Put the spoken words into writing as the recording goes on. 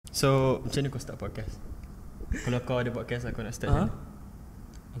So macam mana kau start podcast? Kalau kau ada podcast, aku nak start macam mana?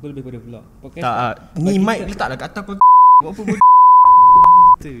 Aku lebih pada vlog. Podcast Tak, ni mic letaklah kat atas kau. Buat apa bodoh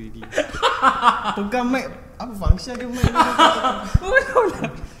ni. Pegang mic. Apa function dia mic ni?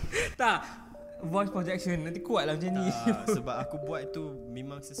 tak. Voice projection nanti kuat lah macam ni. Sebab aku buat tu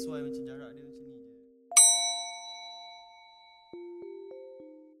memang sesuai macam jarak dia macam ni.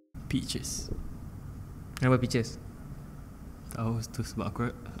 Peaches. Kenapa Peaches? Tahu tu sebab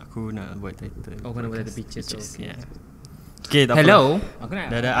aku nak buat title. Oh, kau nak buat title Peaches. Okay. Okay, tak Hello. apa. Aku nak.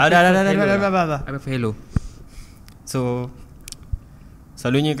 Dah. Apa for hello? So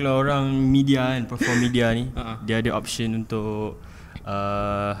selalunya kalau orang media kan, perform media ni, dia ada option untuk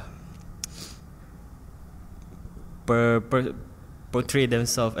portray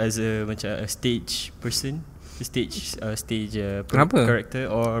themselves as macam a stage person, stage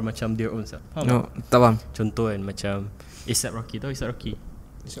character or macam their own self. Faham? No, tak faham. Contoh kan macam A$AP Rocky, tahu A$AP Rocky?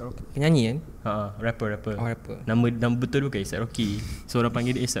 Penyanyi kan? Rapper. Oh, rapper. Nama betul bukan A$AP Rocky. So orang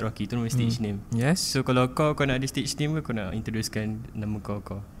panggil dia A$AP Rocky, tu nama stage name. Yes. So kalau kau nak ada stage name ke, kau nak introducekan nama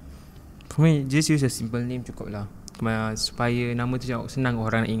kau? For me, just use a simple name cukup lah. Supaya nama tu senang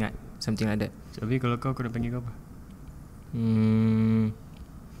orang nak ingat. Something like that. Tapi kalau kau nak panggil kau apa?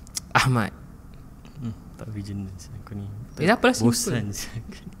 Ahmad. Tak vision kau ni. Apalah simple. Bosan.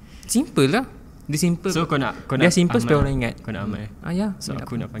 Simple lah. Dia simple. So kau nak dia simple Ahmad, supaya orang ingat. Kau nak Ahmad ya. So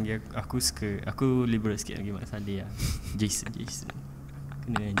aku nak panggil, aku liberal sikit lagi Mak Saleh lah. Jason.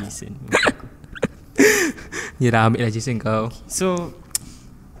 Kena dengan Jason. Yelah, ambil lah Jason kau. So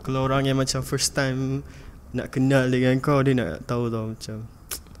kalau orang yang macam first time nak kenal dengan kau, dia nak tahu tau macam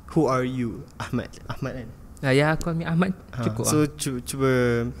who are you? Ahmad kan? Ya, aku ambil Ahmad cukup so lah. cuba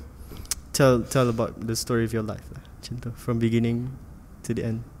tell about the story of your life lah. Macam tu, from beginning to the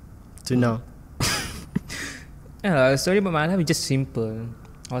end to now. Story about my life is just simple.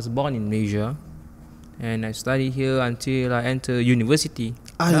 I was born in Malaysia and I study here until I enter university.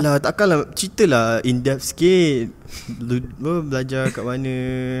 Alah, takkanlah ceritalah in depth sikit. Belajar kat mana,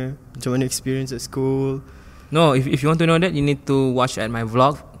 macam mana experience at school. No, if you want to know that, you need to watch at my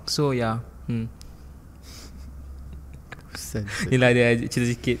vlog. So yeah. Yelah, dia cerita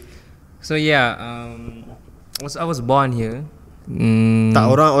sikit. So yeah, I was born here. Tak,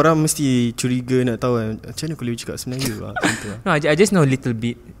 orang mesti curiga nak tahu macam mana kau boleh cakap Melayu lah, macam tu lah. No, I just know a little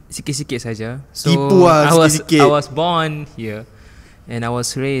bit, sikit-sikit saja. So tipu lah sikit-sikit. I was born here and I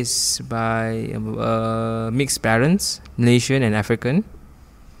was raised by mixed parents, Malaysian and African.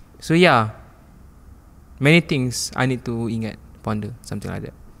 So yeah, many things I need to ingat, ponder, something like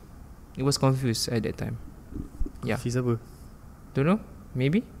that. It was confused at that time. Yeah. Confused apa? Don't know,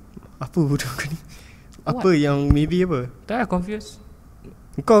 maybe. Apa bodoh kau ni? Apa yang maybe apa? Tak lah, confused.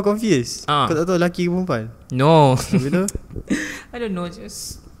 Kau confused? Kau tak tahu lelaki ke perempuan? No. Betul? I don't know,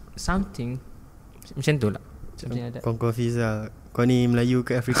 just something macam tu lah. Something like that. Kau confused lah. Kau ni Melayu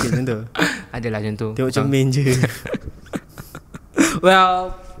ke African macam tu? Adalah macam tu. Tengok cermin je.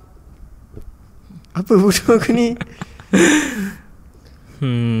 Well, apa bodoh kau ni?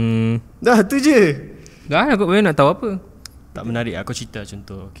 Dah tu je. Dah aku nak tahu apa. Tak menarik. Aku cerita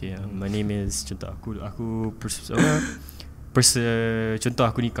contoh. Okay, my name is, contoh aku contoh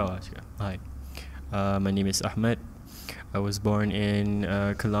aku nikah lah cakap. Hi, my name is Ahmad. I was born in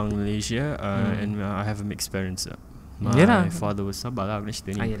Kelang, Malaysia, and I have a mixed parents. My father was, sabarlah aku nak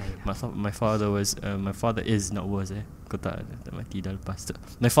cerita ni. My father is not was kau tak mati dah lepas tu.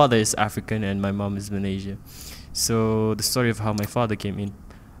 My father is African and my mom is Malaysia. So the story of how my father came in,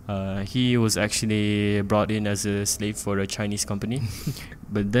 he was actually brought in as a slave for a Chinese company.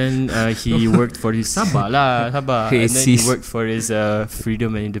 But then he worked for his sabar. And then he worked for his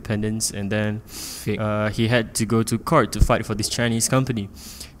freedom and independence. And then he had to go to court to fight for this Chinese company.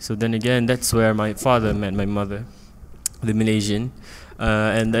 So then again, that's where my father met my mother, the Malaysian,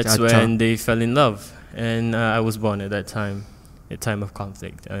 and that's when they fell in love. And I was born at that time, a time of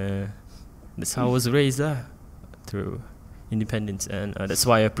conflict. That's how I was raised through independence, and that's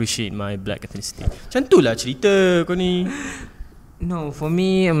why I appreciate my black ethnicity. Macam tu lah cerita kau ni. No, for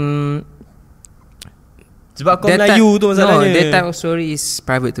me, sebab kau Melayu tu masalahnya. No, that type of story is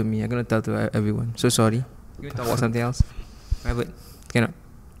private to me. I'm gonna tell to everyone. So sorry. You want to talk about something else? Private. Cannot.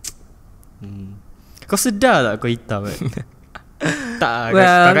 Kau sedar tak kau hitam kan? Tak,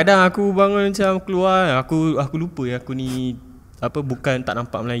 kadang-kadang aku bangun macam keluar, aku lupa aku ni bukan tak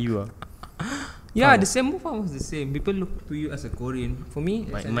nampak Melayu lah. Yeah, the same move was the same. People look to you as a Korean. For me,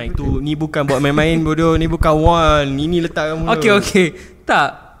 Mike tu ni bukan buat main-main bodoh. Ni bukan one. Ini letak kamu. Okay. Tak.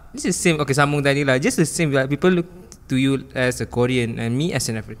 This is same. Okay, sambung tadi lah. Just the same. Like, people look to you as a Korean and me as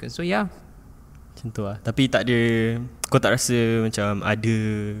an African. So yeah. Macam tu lah. Tapi tak ada, kau tak rasa macam ada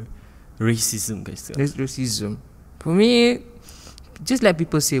racism kat situ? There's racism. For me, just let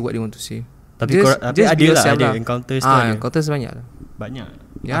people say what they want to say. Tapi ada lah, encounters tu ada. Encounters banyak lah. Banyak.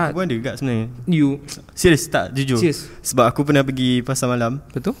 Ya. Aku pun ada juga sebenarnya. You? Serius tak? Jujur. Serius? Sebab aku pernah pergi pasar malam.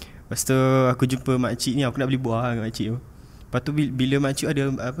 Betul? Lepas tu aku jumpa makcik ni, aku nak beli buah dengan makcik tu. Lepas tu bila makcik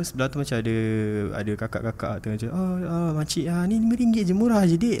ada apa, sebelah tu macam ada kakak-kakak tengah cakap, makcik ni RM5 je, murah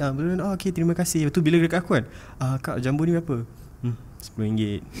je dik. Okay, terima kasih. Lepas tu bila dekat aku kan, kak jambu ni berapa?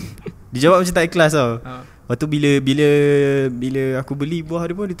 RM10. Dia jawab macam tak ikhlas tau. Lepas tu bila aku beli buah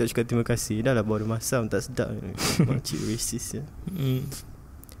dia pun dia tak cakap terima kasih. Dah lah buah dia masam, tak sedap. Makcik racist ya.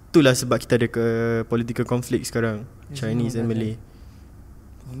 Itulah sebab kita ada political conflict sekarang, Chinese and Malay.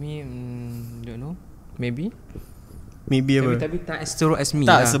 For me, don't know. Maybe apa? Tapi tak as teruk as me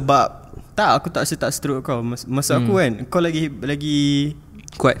tak lah. Sebab aku tak rasa tak seteruk kau. Masa aku kan, kau lagi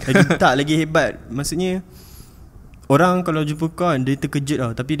kuat. lagi hebat. Maksudnya orang kalau jumpa kau kan, dia terkejut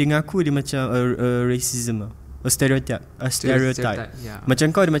tau. Tapi dengan aku dia macam racism tau. A stereotype. Yeah.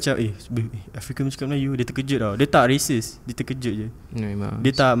 Macam kau dia macam Afrika cakap Melayu, dia terkejut tau. Dia tak racist, dia terkejut je.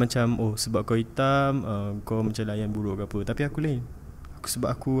 Dia tak macam sebab kau hitam kau macam layan buruk ke apa. Tapi aku lain. Sebab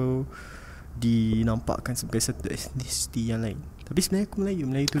aku dinampakkan sebagai satu etnisiti yang lain. Tapi sebenarnya aku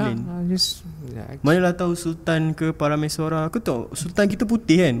Melayu tu lain. Manalah tahu Sultan ke Parameswara. Aku tahu Sultan kita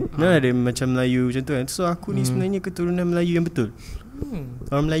putih kan. Mana ada macam Melayu macam tu kan. So aku ni sebenarnya keturunan Melayu yang betul.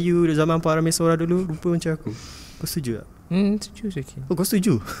 Orang Melayu zaman Parameswara dulu rupa macam aku. Kau setuju tak? Setuju sikit. Kau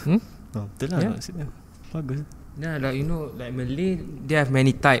setuju? Betul lah maksudnya. Bagus. Nah, like you know, like Malay, they have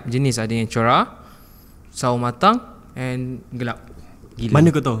many type jenis. Ada yang cerah, sawo matang and gelap. Gila.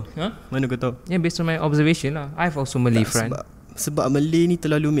 Mana kau tahu? Mana kau tahu? Yeah, based on my observation lah. I have also Malay friend. Sebab Malay ni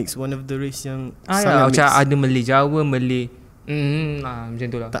terlalu mix. One of the race yang sangat mix. Macam ada Malay Jawa, Malay macam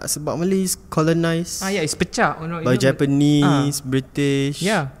tu lah. Tak, sebab Malay is colonized. It's pecah by Japanese, British.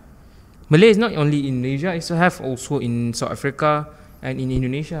 Yeah. Malay is not only in Malaysia, it's also in South Africa and in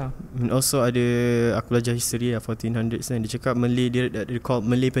Indonesia. And also ada, aku belajar history 1400s kan. Dia cakap Malay, dia called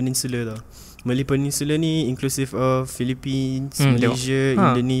Malay Peninsula tau. Malay Peninsula ni inclusive of Philippines, Malaysia,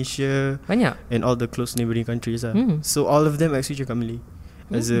 Indonesia, banyak, and all the close neighbouring countries lah. So all of them actually cakap Malay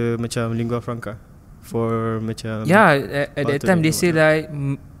as a macam lingua franca for macam at that time they say like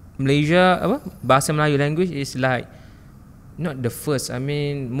Malaysia bahasa Melayu language is like not the first, I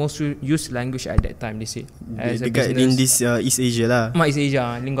mean most used language at that time they say as dekat in this East Asia lah. East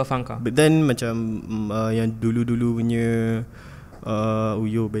Asia, lingua franca. But then macam yang dulu-dulu punya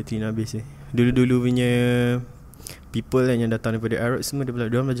bateri nak habis dulu-dulu punya people yang datang daripada Arab semua dia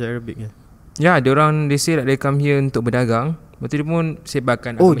belajar Arabic kan. Diorang they say that they come here untuk berdagang. Lepas tu dia pun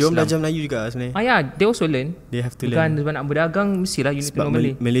sebarkan agama Islam. Diorang belajar Melayu juga sebenarnya. They also learn. They have to learn. Bukan nak berdagang mestilah you need to know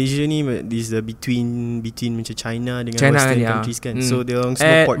Malay. Malaysia ni is the between macam China dengan Western countries kan. So diorang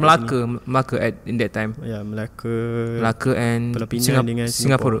semua port Melaka in that time. Melaka and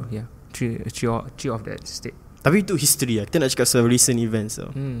Singapura. Three of that state. Tapi itu history lah. Kita nak cakap pasal recent events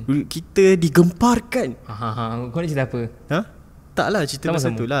tau. Kita digemparkan. Kau nak cerita apa? Taklah cerita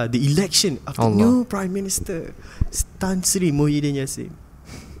pasal tu lah. The election of the new Prime Minister Tan Sri Muhyiddin Yassin.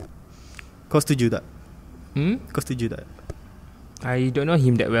 Kau setuju tak? Kau setuju tak? I don't know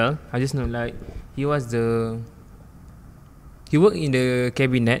him that well. I just know like he worked in the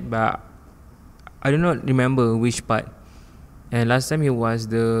cabinet, but I do not remember which part. And last time he was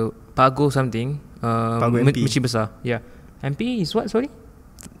the Pago something. MP. Menteri Besar. Yeah. MP is what? Sorry?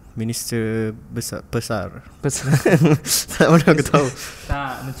 Minister Besar. Tak mana aku tahu.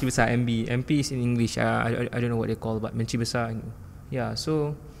 Tak, Menteri Besar, MB. MP is in English. I don't know what they call, but Menteri Besar. Yeah,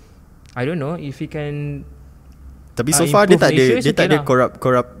 so I don't know if he can. Tapi so far dia tak ada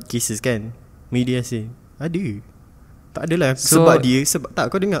corrupt cases kan? Media say ada. Tak adalah sebab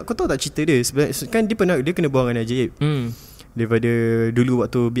kau dengar, kau tahu tak cerita dia sebab kan dia kena buang dengan ajaib. Daripada dulu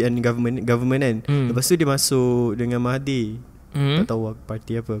waktu BN government kan. Lepas tu dia masuk dengan Mahathir. Tak tahu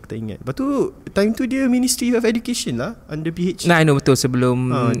parti apa, aku tak ingat. Lepas tu time tu dia Ministry of Education lah, under PH. I know betul,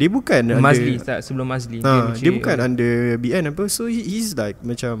 sebelum dia bukan Mazli sebelum Mazli. Dia bukan under BN apa. So he's like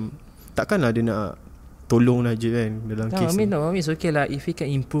macam takkanlah dia nak tolong lah je kan dalam kes ni. It's okay lah if he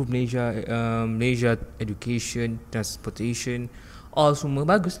can improve Malaysia education, transportation, all semua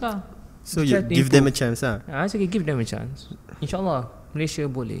bagus lah. So you give them a chance lah. It's okay, give them a chance. InsyaAllah Malaysia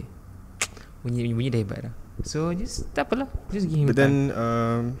boleh. Bunyi dah hebat lah. So just tak apalah, just give him But then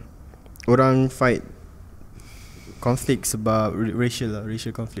orang fight conflict sebab racial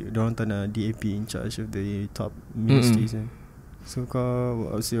conflict. Diorang tak nak DAP in charge of the top ministries. So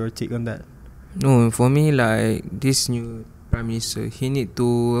what's your take on that? No, for me like this new Prime Minister, he need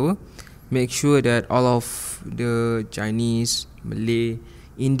to make sure that all of the Chinese, Malay,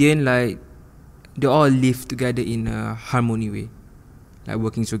 Indian, like they all live together in a harmony way, like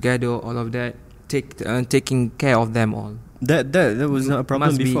working together, all of that, taking care of them all. That was not a problem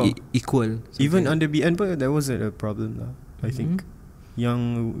must before. Be equal. Even under BN pun that wasn't a problem lah. I think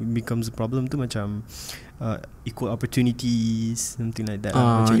yang becomes a problem tu macam equal opportunities, something like that.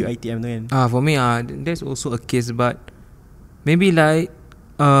 Macam UiTM tu kan. For me, there's also a case, but maybe like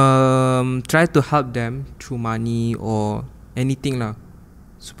try to help them through money or anything lah,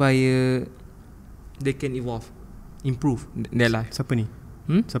 supaya they can evolve, improve their life. Siapa ni?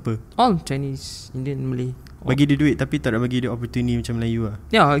 Siapa? All Chinese, Indian, Malay. Bagi dia duit tapi tak nak bagi dia opportunity macam Melayu lah.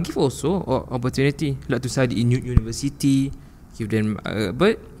 Yeah, give also opportunity, like to study in university, give them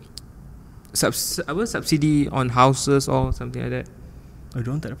but subsidy on houses or something like that.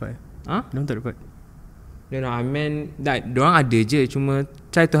 Diorang tak dapat. Diorang tak dapat. No, I meant like diorang ada je, cuma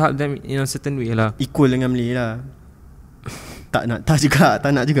try to help them in a certain way lah. Equal dengan Malay lah. Tak nak juga.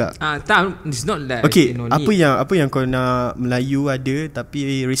 Tak, it's not that. Okay, apa yang kau nak Melayu ada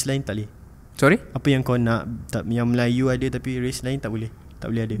tapi race lain tak boleh? Sorry? Apa yang kau nak yang Melayu ada tapi race lain tak boleh? Tak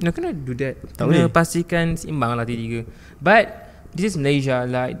boleh ada. Nak kena do that. Tak boleh. Pastikan seimbang lah tiga. But this is Malaysia,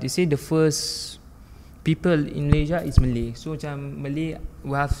 like they say the first people in Malaysia is Malay. So macam Malay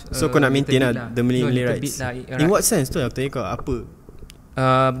will have so kau nak maintain lah the Malay rights. In what sense tu aku tanya kau apa?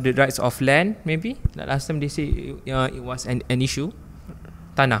 The rights of land maybe. Like last time they say it was an issue.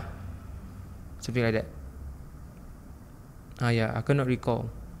 Tanah, something like that. Yeah, I cannot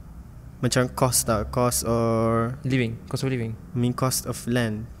recall. Macam cost or cost of living. I mean cost of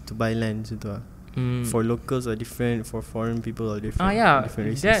land, to buy land macam tu lah. For locals are different, for foreign people are different.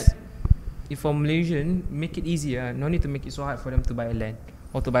 Different races. That if for Malaysian, make it easier. No need to make it so hard for them to buy a land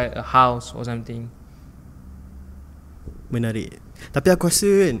or to buy a house or something. Menarik. Tapi aku rasa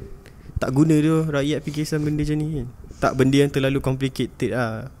kan tak guna tu rakyat fikir benda macam ni kan. Tak, benda yang terlalu complicated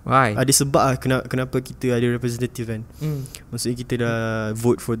lah. Why? Ada sebab lah kenapa kita ada representative kan. Maksudnya kita dah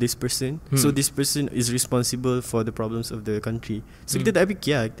vote for this person. So this person is responsible for the problems of the country. So kita tak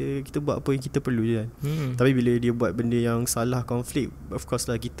fikir lah, kita buat apa yang kita perlu je kan. Tapi bila dia buat benda yang salah, konflik, of course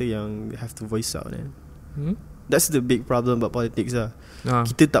lah kita yang have to voice out kan. That's the big problem about politics lah.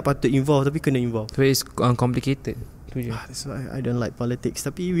 Kita tak patut involve tapi kena involve. So it's complicated. That's why I don't like politics.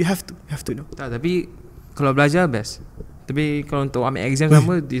 Tapi we have to know. Tak, tapi kalau belajar best. Tapi kalau untuk ambil exam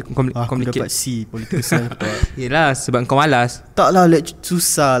sama aku dapat C political science. Yelah, sebab kau malas. Tak lah,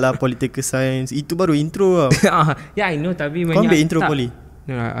 susah lah political science. Itu baru intro lah. Yeah, I know. Tapi kau ambil intro poli?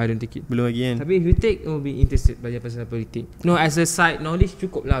 No, I don't take it. Belum lagi kan. Tapi if you take, will be interested belajar pasal politik. No, as a side knowledge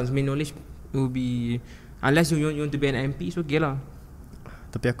cukup lah. Main knowledge will be, unless you want to be an MP, so okay lah.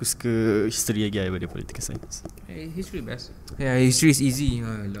 Tapi aku suka history lagi daripada political science. History best. Yeah, history is easy.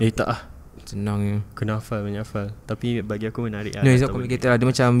 Tak lah, senang je. Kena hafal, banyak hafal. Tapi bagi aku menarik lah. No, it's not complicated lah.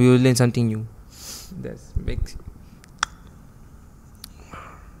 Dia macam you learn something new. That's makes.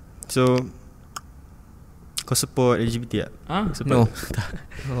 So kau support LGBT tak? No.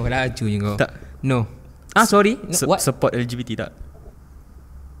 Oh, laju je kau. Tak. No. Sorry. No, what? Support LGBT tak?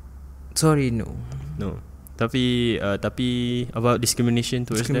 Sorry, no. Tapi about discrimination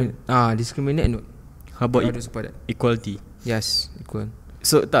towards them? Discriminate, no. How about support that. Equality? Yes, equal.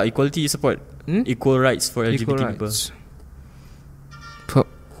 So tak, equality you support? Equal rights for LGBT people.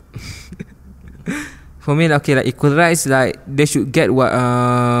 For me, okay, like equal rights, like they should get what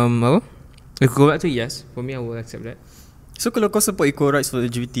equal rights, yes. For me, I will accept that. So kalau kau support equal rights for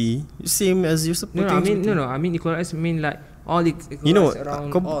LGBT, same as you support LGBT? I mean equal rights mean like all the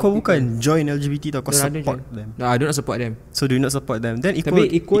around. Kau bukan join LGBT tau, kau support them. No, I do not support them. So do not support them. Then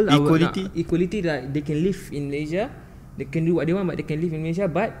equality like they can live in Malaysia, they can do what they want, but they can live in Malaysia,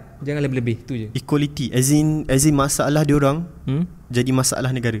 but jangan lebih-lebih, tu je. Equality as in masalah dia orang jadi masalah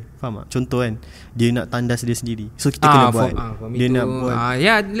negara. Faham tak? Contoh kan, dia nak tandas dia sendiri, so kita kena buat. Dia nak buat.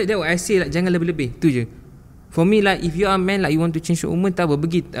 That what I say, like jangan lebih-lebih, tu je. For me, like if you are man, like you want to change your woman, tak apa,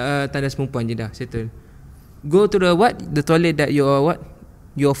 pergi tandas perempuan je dah, settle. Go to the toilet that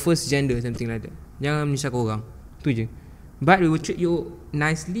your first gender, something like that. Jangan menyusahkan orang, tu je. But we will treat you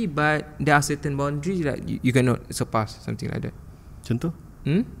nicely, but there are certain boundaries that you cannot surpass, something like that. Contoh?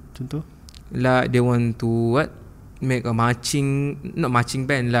 Contoh? Like they want to make a not marching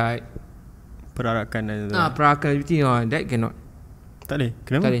band, like perarakan LGBT, that cannot. Tak boleh.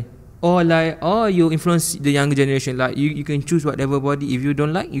 Kenapa? Tak boleh. Or you influence the younger generation, like you can choose whatever body. If you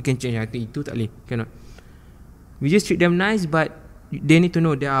don't like, you can change. I think itu tak boleh, cannot. We just treat them nice, but they need to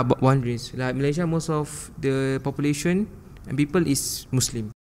know there are boundaries. Like Malaysia, most of the population and people is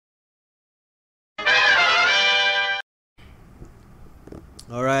Muslim.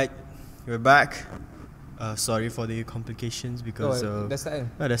 Alright, We're back. Sorry for the complications because dah start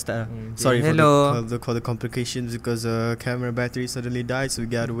dah start. Okay. Sorry Hello. for the complications because camera battery suddenly died, so we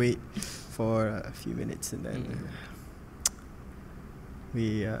gotta wait for a few minutes and then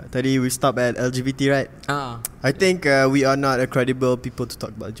we tadi we stopped at LGBT, right? I think we are not a credible people to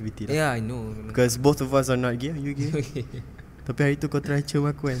talk about LGBT. Yeah, I know. Because both of us are not gay. Are you gay? Tapi hari tu kau try cium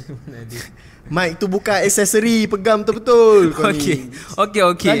aku kan. Mic tu bukan aksesori, pegang betul-betul kau Okay. ni.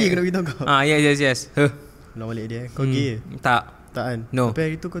 Okay. Lagi kena beritahu kau. Yes. Ulang balik dia. Kau gay ke? Tak Tak kan? No. Tapi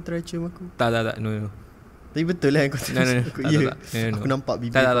hari tu kau try cium aku. Tak No. Tapi betul lah kau try No. cium aku. Tak. Ya. No. Aku nampak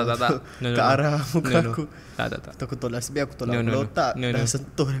bibir Tak. kau No. ke arah muka No. aku. Tak. Tu aku tolak. Sebiar aku tolak. No. Kalau tak No. dah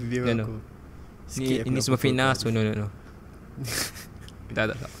sentuh dah bibir No. aku. Sikit Ini aku semua nak fitnah. pukul So no. Tak.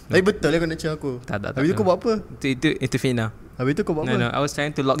 Tapi betul lah kau nak cium aku. Tak. Habis tu kau buat apa? Itu fitnah. Habis tu kau buat No. apa? I was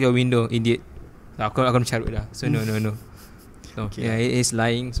trying to lock your window, idiot. Aku mencarut dah. So no. So Okay. yeah, it is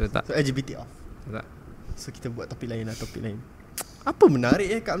lying. So tak. So LGBT off. Tak. So kita buat topik lain. Apa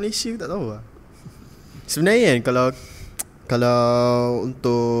menarik kat Malaysia tak tahu lah. Sebenarnya kan kalau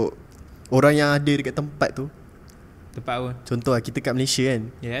untuk orang yang ada dekat tempat tu, Tempat apa? contoh lah kita kat Malaysia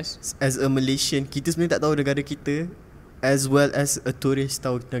kan, Yes. as a Malaysian, kita sebenarnya tak tahu negara kita as well as a tourist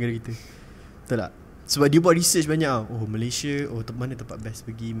tahu negara kita. Betul tak? Sebab dia buat research banyak tau. Oh Malaysia, mana tempat best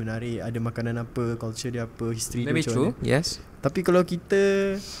pergi, menarik, ada makanan apa, culture dia apa, history dia Maybe macam true. mana. Yes. Tapi kalau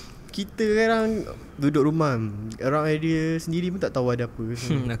kita sekarang duduk rumah, orang area sendiri pun tak tahu ada apa.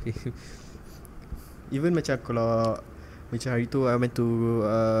 Okay. Even macam kalau macam hari tu I went to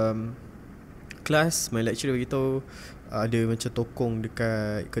class, my lecturer beritahu ada macam tokong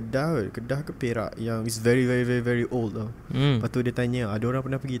dekat Kedah ke Perak yang is very very very very old tau. Lepas tu dia tanya ada orang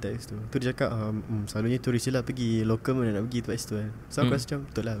pernah pergi tak situ. Tu dia cakap selalunya turis je lah pergi, local mana nak pergi tempat situ kan. So aku rasa macam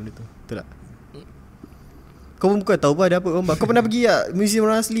betul lah benda tu. Betul tak? Kau pun bukan tahu apa ada apa gambar. Kau pernah pergi tak museum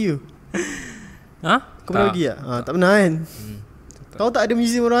orang asli tu? Ha? Kau pernah pergi tak? Tak pernah kan? Tahu tak ada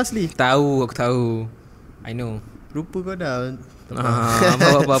museum orang asli? Tahu, aku tahu. I know. Rupa kau dah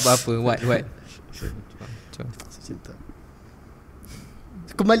Apa? What? Cinta.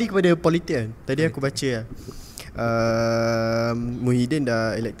 Kembali kepada politik kan. Tadi aku baca lah, Muhyiddin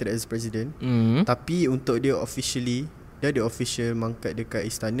dah elected as president. Tapi untuk dia officially, dia ada official mangkat dekat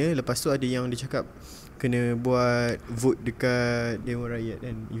istana. Lepas tu ada yang dia cakap kena buat vote dekat Dewan Rakyat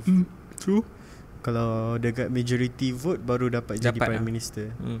kan. True. Kalau dekat majority vote baru dapat jadi prime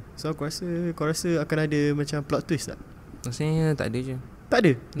minister. So aku rasa, kau rasa akan ada macam plot twist tak? Rasanya tak ada je. Tak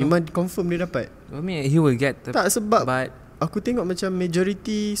ada. Memang confirm dia dapat. I mean he will get Tak sebab but aku tengok macam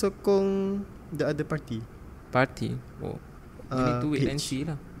majority sokong the other party. Oh, you need to wait and see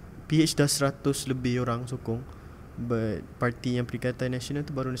lah. PH dah 100 lebih orang sokong, but parti yang Perikatan Nasional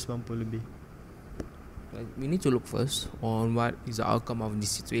tu baru 90 lebih. We need to look first on what is the outcome of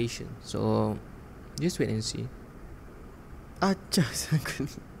this situation. So just wait and see. Acah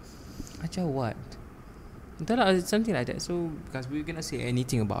sangat. Macam what? Entahlah, something like that. So because we're gonna say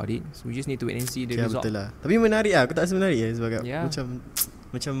anything about it, so we just need to wait and see the result. Betul lah. Tapi menarik lah. Aku tak rasa menarik sebab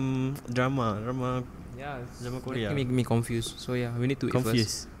macam drama Yeah, drama Korea. Make me confused. So yeah, we need to wait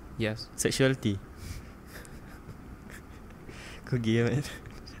Confused. first. Yes. Sexuality. Kau gay man.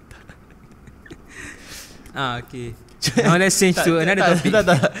 Okay. Now let's change to another topic.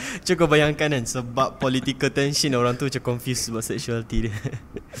 Tak. Cuba bayangkan kan, sebab political tension orang tu macam confused sebab sexuality dia.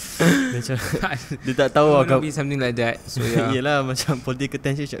 Macam dia tak tahu agak be something like that. So yeah. Yelah macam political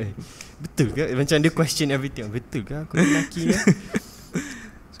tension macam betul ke? Macam dia question everything. Betul ke aku lelaki ke?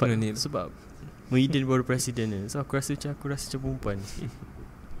 Sebab Muhyiddin baru presiden ni. So aku rasa macam perempuan sikit.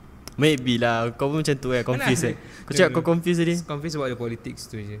 Maybe lah. Kau pun macam tu confused kan. Kau cakap kau confused tadi. Confused about the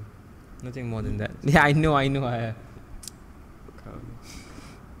politics tu je. Nothing more than that. Yeah, I know.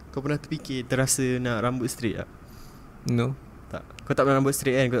 Kau pernah terfikir terasa nak rambut straight tak? No. Tak. Kau tak pernah rambut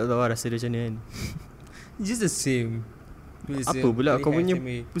straight kan? Kau tak tahu rasa dia macam ni kan? Just the same. Apa pula kau punya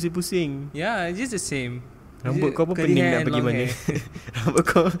pusing-pusing? Yeah, just the same. Rambut kau pun pening nak pergi mana? Rambut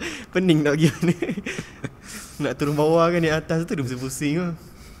kau pening nak pergi mana? Nak turun bawah kan, ni atas tu dia pusing-pusing lah.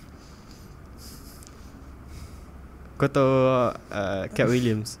 Kau tahu Cat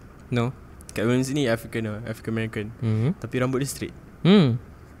Williams? No. Cat Williams ni African American. Tapi rambut dia straight.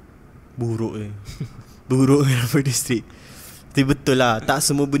 Buruk Buruk rambut dia straight. Tapi betul lah, tak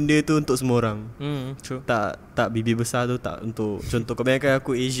semua benda tu untuk semua orang. True. Tak bibir besar tu tak untuk. Contoh kau bayangkan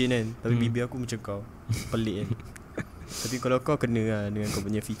aku Asian kan, tapi bibir aku macam kau, pelik kan. Tapi kalau kau kena lah dengan kau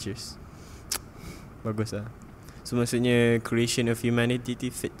punya features, bagus lah. So maksudnya creation of humanity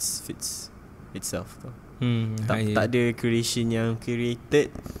fits itself tu. Tak ada creation yang created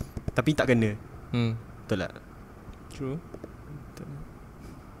tapi tak kena. Betul tak? True.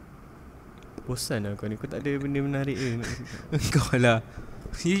 Bosan lah kau ni. Kau tak ada benda menarik ke nak cakap? Kau lah.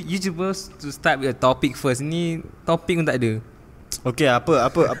 You supposed to start with a topic first. Ni topik pun tak ada. Okay,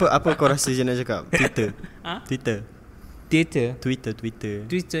 apa kau rasa je nak cakap? Twitter.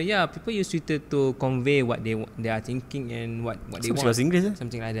 Twitter. Yeah, people use Twitter to convey what they are thinking and what they want. Bahasa Inggeris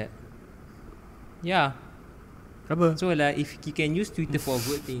Something like that. Yeah. Apa? So like if you can use Twitter for a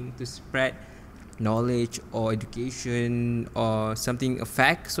good thing to spread knowledge or education or something, a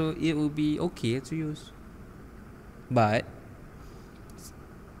fact, so it will be okay to use. But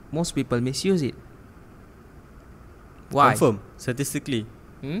most people misuse it. Why? Confirm statistically.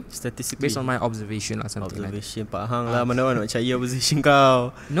 Statistically, based on my observation or something observation like that. Pak Hang lah, mana orang nak percaya observation kau.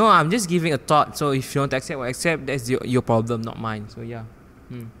 No, I'm just giving a thought. So if you want to accept, that's your problem, not mine. So yeah.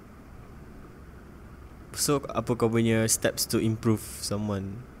 So apa kau punya steps to improve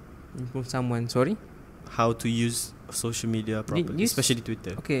someone? Sorry? How to use social media properly, especially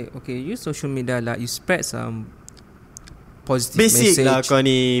Twitter. Okay, use social media lah. You spread some positive basic message lah kau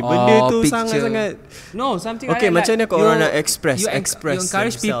ni. Benda tu sangat-sangat. No, something okay, like macam mana kau orang nak express you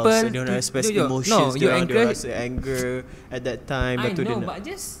encourage people so dia nak express emotions. You encourage anger at that time. I know, but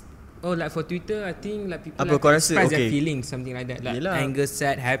just like for Twitter, I think like people apa like kau rasa, express their feelings, something like that, like anger,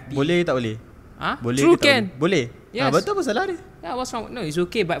 sad, happy. Boleh tak boleh? Boleh True, ke tak can. Boleh? Yes. Betul apa salah dia? Yeah, what's wrong? No, it's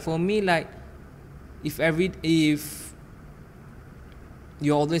okay. But for me, like if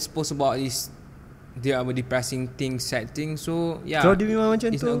you always post about this, there are depressing things, sad things. So yeah, kalau dia memang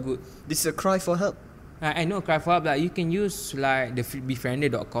macam it's tu, not good. This is a cry for help. I know, cry for help. Like you can use like the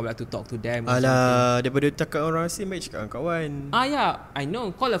befriended.com like to talk to them. Alah, daripada cakap orang asing, baik cakap dengan kawan. Yeah, I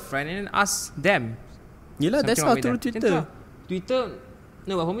know. Call a friend and ask them. Yelah, that's how through Twitter.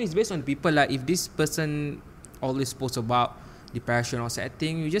 No, but for me it's based on people. Like if this person always posts about depression or sad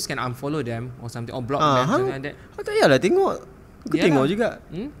thing, you just can unfollow them or something, or block them, something like that. Tak payahlah tengok. Kau tengok juga.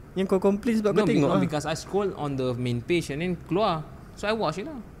 Yang kau complain sebab kau tengok lah. Because I scroll on the main page and then keluar, so I watch it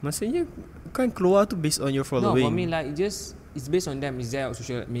lah. Maksudnya kan keluar tu based on your following. No, for me like it's based on them. It's their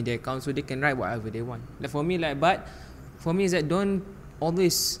social media account, so they can write whatever they want. Like for me, but for me is that don't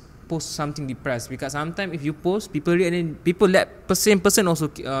always post something depressed, because sometimes if you post, people read and then people let same person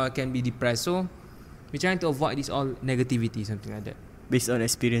also can be depressed. So we're trying to avoid this all negativity, something like that. Based on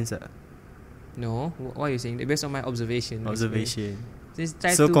experience lah. No, what are you saying? Based on my observation.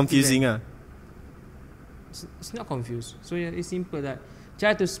 So confusing ah. It's not confused. So yeah, it's simple that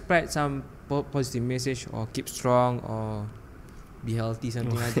try to spread some positive message or keep strong or be healthy,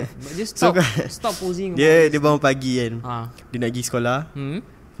 something like that. But just stop posing. Dia bangun pagi kan. Dia nak pergi sekolah.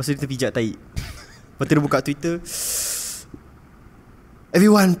 Lepas tu dia terpijak tai. Lepas tu dia buka Twitter.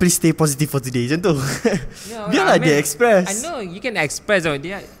 Everyone please stay positive for today. Macam tu. Biarlah dia express. I know you can express.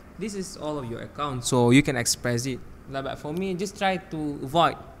 This is all of your account, so you can express it. But for me, just try to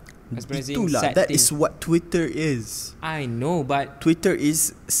avoid expressing sad that things. Is what Twitter is. I know, but Twitter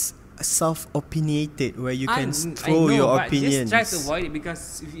is self-opinionated, where you can throw your opinions. Just try to avoid it,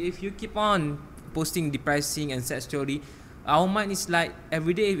 because if you keep on posting depressing and sad story, our mind is like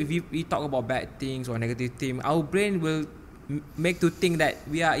every day if we talk about bad things or negative things, our brain will make to think that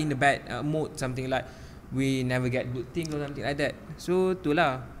we are in a bad mood, something like we never get good things or something like that. So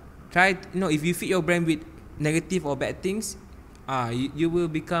itulah, try if you feed your brain with negative or bad things, you will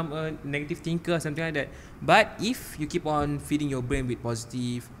become a negative thinker, something like that. But if you keep on feeding your brain with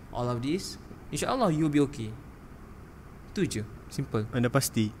positive, all of this, insyaAllah you'll be okay. Itu je, simple. Anda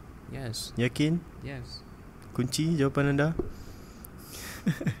pasti? Yes. Yakin? Yes. Kunci jawapan anda?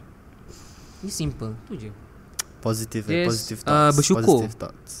 Ini simple, tu je. Positive thoughts. Bersyukur. Positive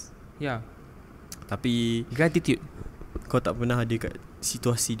thoughts. Yeah. Tapi gratitude. Kau tak pernah ada kat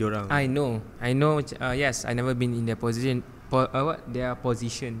situasi diorang. I know. Yes, I never been in their position. Their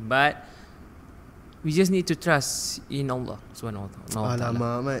position. But we just need to trust in Allah Subhanahu wa ta'ala.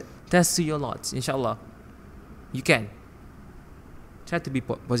 Alamak, Ahmad. Trust to your Lord, insyaAllah. You can. Try to be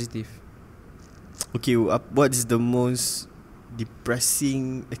positive. Okay, what is the most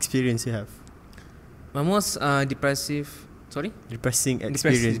depressing experience you have? My most depressing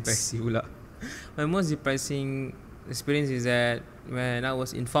experience. Depressive pula. My most depressing experience is that when I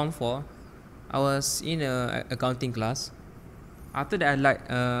was in Form 4, I was in a accounting class. After that, I like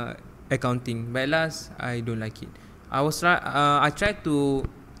accounting, but last I don't like it. I tried to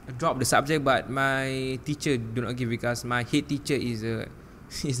drop the subject, but my teacher do not give, because my head teacher is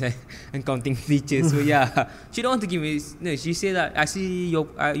an accounting teacher. So yeah, she don't want to give me. No, she said that I see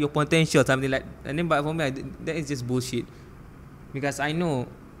your potential, something like. And then, but for me, that is just bullshit, because I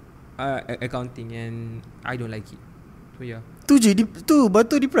know accounting and I don't like it. So yeah.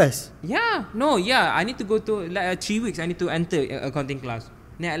 Batu depressed. Yeah. No. Yeah. I need to go to like 3 weeks. I need to enter accounting class.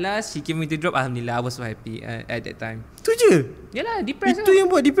 Then at last she came me to drop. Alhamdulillah, I was so happy at that time. Tu je. Yalah, depressed. Itu yang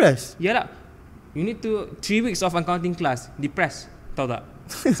buat depressed. Yalah. You need to 3 weeks of accounting class. Depressed. Tahu tak?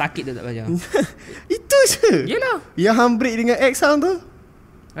 Sakit tu tak belajar. Itu je. Yalah. Yang handbrake dengan X sound tu.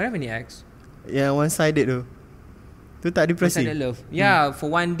 I don't have any ex. Yang one sided tu. Tu tak depressing. One-sided love. Yeah,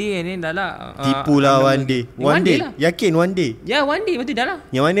 for one day and then dah lah. Tipu lah one day. One day lah. Yakin one day? Yeah, one day betul dah lah.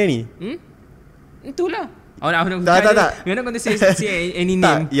 Yang mana ni? Itulah. Tak. You're not going to say any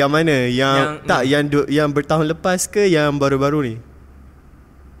name. Tak, yang mana? Yang bertahun lepas ke yang baru-baru ni?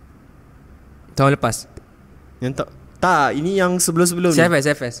 Tahun lepas. Yang tak, ini yang sebelum-sebelum ni.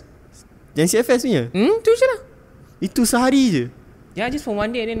 CFS. Yang CFS punya? Tu je lah. Itu sehari je. Yeah, just for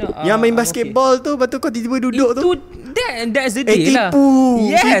one day and then yang main basketball tu, lepas tu kau tiba-tiba duduk tu. That's the day lah.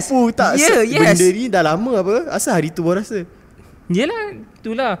 Tipu tak. Yes. Benda ni dah lama apa. Asal hari tu baru rasa. Yelah,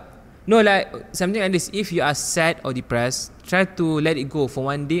 itulah. No, like something like this. If you are sad or depressed, try to let it go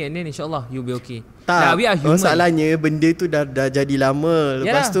for one day and then insyaAllah you'll be okay. Tak, we are human. masalahnya benda tu dah jadi lama.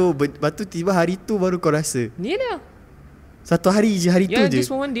 Lepas tu tiba hari tu baru kau rasa. Yelah. Satu hari je, hari tu je.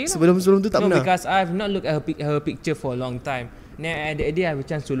 Just for one day lah. Sebelum tu tak pernah. Because I've not looked at her picture for a long time. Then at the day I have a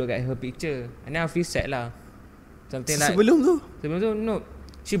chance to look at her picture, and then I feel sad lah. Something like Sebelum tu no.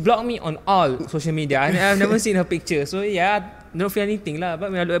 She blocked me on all social media and I've never seen her picture. So yeah, I don't feel anything lah. But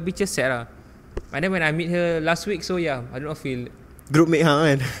when I look at picture, sad lah. And then when I meet her last week, so yeah, I don't feel group mate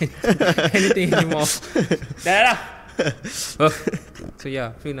kan. anything anymore. Dah lah. So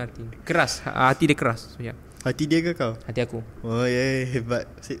yeah, feel nothing. Keras, hati dia keras. So yeah. Hati dia ke kau? Hati aku. Oh yeah, hebat.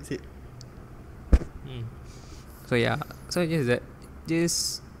 Sip. So yeah, so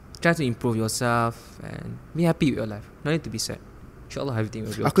just try to improve yourself and be happy with your life. No need to be sad. InsyaAllah everything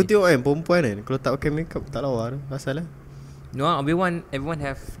will be okay. Aku tengok kan perempuan kan, kalau tak pakai makeup tak lawa. Asal lah. No, everyone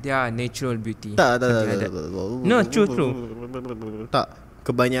have their natural beauty. Tak. No, true. Tak,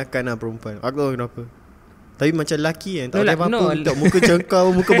 kebanyakan lah perempuan. Aku tahu kenapa. Tapi macam lelaki kan, tak ada apa-apa. Tak, muka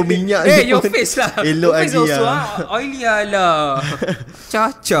cengkau, muka berminyak. Your face lah. Elok lagi lah. Oily lah.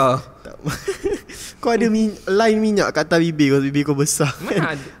 Caca. Kau ada line minyak kat atas bibir kau, bibir kau besar.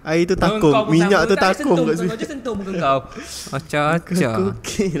 Mana ada? Air tu takung, minyak tu takung kat sini. Kau just sentuh muka kau. Caca.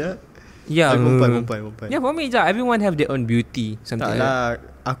 Okey lah. Ya, perempuan. Ya, for me je, everyone have their own beauty. Tak lah,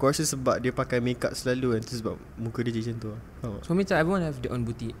 aku rasa sebab dia pakai makeup selalu kan, tu sebab muka dia macam tu. So me everyone have their own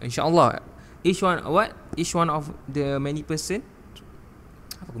beauty. InsyaAllah each one of the many person.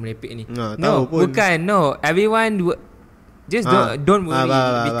 Apa aku merepek ni? No, bukan. No, everyone just don't worry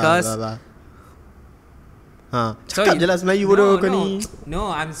because cakap je lah Melayu bodoh kau ni.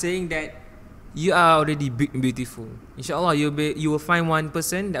 No, I'm saying that you are already big and beautiful. InsyaAllah you will find one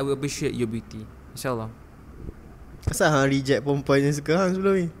person that will appreciate your beauty. InsyaAllah. Asal hang reject perempuan yang suka hang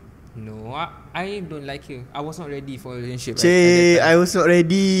sebelum ni? No, I don't like her. I was not ready for a relationship. I was not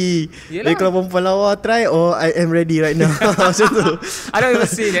ready. Jadi kalau perempuan lawa try, I am ready right now. Macam tu. I don't even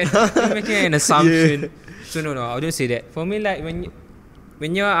say that. I'm making an assumption. So no, I don't say that. For me, like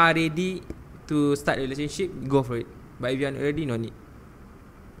when you are ready to start a relationship, go for it. But if you are not ready, no need.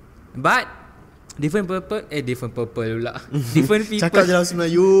 But different purple pula. Different people. Cakap je lah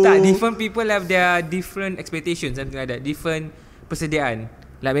Melayu. Tak, different people have their different expectations, something like that. Different persediaan.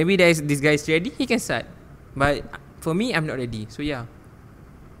 Like maybe this guy is ready, he can start. But for me, I'm not ready. So yeah,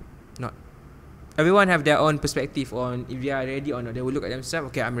 not. Everyone have their own perspective on if they are ready or not. They will look at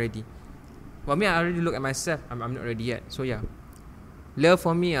themselves. Okay, I'm ready. For me, I already look at myself. I'm not ready yet. So yeah, love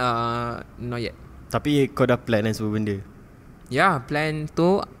for me, not yet. Tapi kau dah plan kan semua benda? Yeah, plan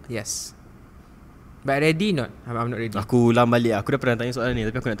tu yes. But ready not? I'm not ready. Aku ulang balik. Aku dah pernah tanya soalan ni,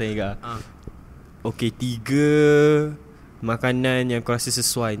 tapi aku nak tanya juga. Okay, 3 makanan yang kau rasa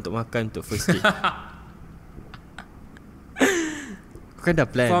sesuai untuk makan untuk first date. Kau kan dah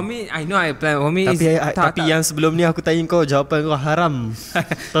plan. For me, I know I plan. For me, tapi yang sebelum ni aku tanya kau, jawapan kau haram.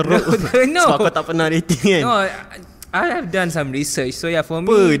 Teruk. No. Sebab kau tak pernah dating kan. No, I have done some research. So yeah, for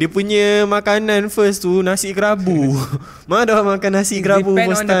me, dia punya makanan first tu nasi kerabu. Mana dah makan nasi kerabu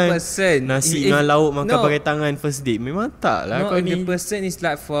first time? Nasi dengan lauk makan pakai tangan first date. Memang tak lah. Kau ni the person is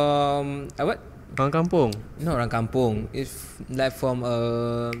like from what? Orang kampung. No, orang kampung. If like from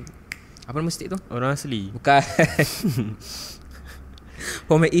apa nama state tu? Orang asli. Bukan.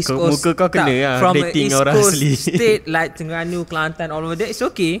 From the East Coast. Muka kau kena lah from dating East orang Coast asli state like Terengganu, Kelantan, all over that, it's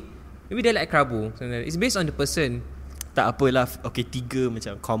okay. Maybe they like kerabu. It's based on the person. Tak apalah. Okay, 3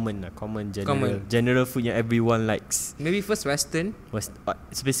 macam common lah. Common general food yang everyone likes. Maybe first Western.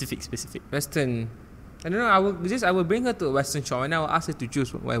 Specific Western. I don't know, I will bring her to a Western shop and I will ask her to choose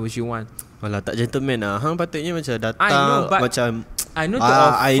whatever she want. Alah, tak gentleman lah. Hang patutnya macam datang. I know, but macam I know to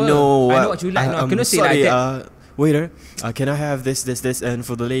offer. I know what you like. I cannot say like that. waiter, can I have this, and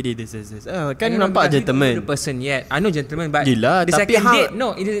for the lady this. Kan nampak gentleman. The person yet. I know gentleman, but Yelah, the tapi second date.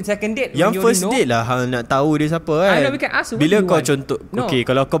 No, it is the second date. Yang first date lah hang nak tahu dia siapa kan. I know, we can ask her, bila what do you kau want? contoh, No. okay,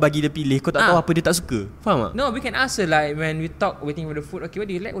 kalau kau bagi dia pilih, kau tak tahu apa dia tak suka. Faham tak? No, we can ask her like when we talk waiting for the food. Okay, what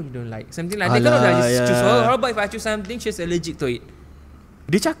do you like, what you don't like? Something like that. Alah, Kalau dah just yeah. choose. How about if I choose something she's allergic to it?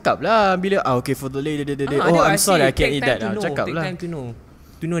 Dia cakap lah bila okay for the lady. I'm sorry I can't eat that. Cakap lah. Take time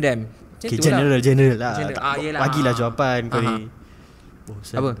to know them. Okay, general lah. Yelah. Bagilah jawapan kau ni.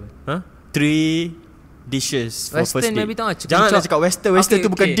 Apa? 3 dishes for Western first date. maybe tahu lah, chicken Janganlah chop. cakap western. Western tu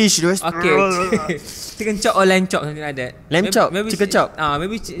bukan dish. Okay. Chicken chop or lamb chop, something like that. Lamb chop, chicken chop.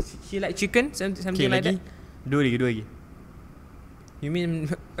 Maybe she like chicken, something like lagi? that. Dua lagi. You mean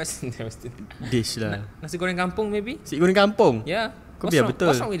Western? Dish lah. Nasi goreng kampung maybe? Nasi goreng kampung. Yeah. Kau biar betul.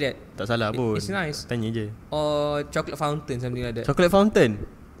 What's wrong with that? Tak salah pun. It's nice. Tanya je. Or chocolate fountain, something like that. Chocolate fountain.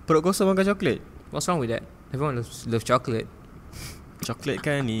 Perut kosong makan coklat. What's wrong with that? Everyone loves chocolate. Coklat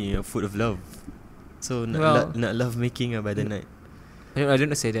kan ni a food of love. So Well, nak love making by the night. I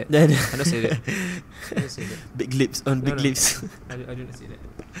don't say that. I don't say that. Big lips on big lips. I don't say that.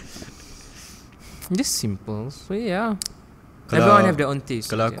 Just simple. So yeah. Kalau- Everyone have their own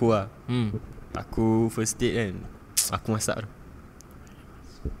taste. Kalau aku lah, Aku first date kan, aku masak tu.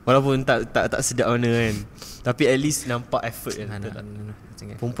 Walaupun tak sedap mana kan, tapi at least nampak effort kan. Betul tak? No.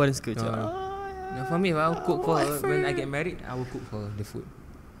 Perempuan suka macam No, for me, if I will cook for her, when I get married, I will cook for her the food.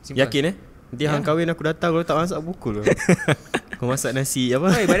 Simple. Yakin Nanti hang kahwin aku datang, kalau tak masak pukul kau. Kau masak nasi apa?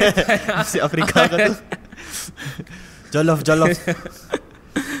 Oi, badan. Nasi Afrika kau tu. Jollof.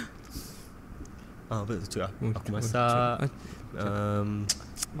 Betul lah. Aku masak.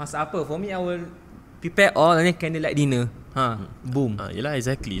 Masak apa? For me, I will prepare all and then candlelight dinner. Boom. Yelah,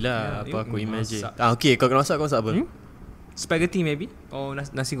 exactly lah. Yeah, Apa aku imagine. masak. Okay, kau kena masak, kau masak apa? Spaghetti maybe, or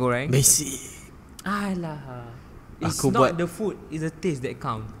nasi goreng. Basic. Alah. It's Aku not buat- the food, it's the taste that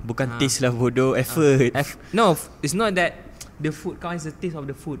count. Bukan taste lah bodoh, effort. No, it's not that the food count, it's the taste of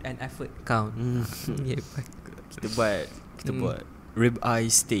the food and effort count. Yeah. Kita buat rib eye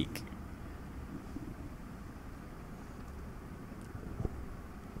steak.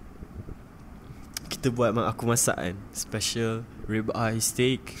 Kita buat aku masak kan, special rib eye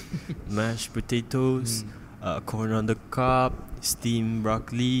steak, mashed potatoes, corn on the cob, steamed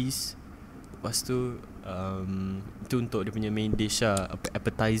broccolis. Lepas tu itu untuk dia punya main dish lah.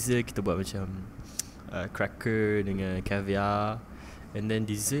 Appetizer kita buat macam cracker dengan caviar. And then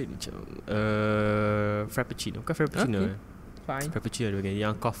dessert macam frappuccino. Bukan frappuccino Okay. Fine. Frappuccino ada bagian.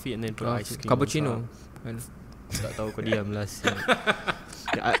 Yang coffee and then put ice cream. Cappuccino. Tak tahu kau diam lah.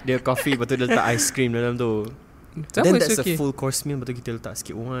 Dia coffee, lepas tu dia letak ice cream dalam tu. Then that's a full course meal. Lepas tu kita letak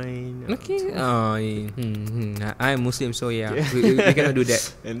sikit wine. Okay. I'm Muslim, so yeah. we cannot do that.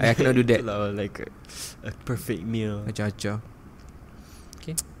 I cannot do that. Like a perfect meal. Aja.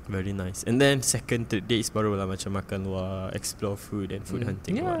 Okay. Very nice. And then second, third dates baru lah macam makan luar, explore food and food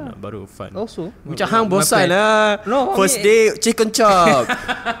hunting. Yeah. Baru fun. Also, Macam hang bosan lah. No, First day chicken chop.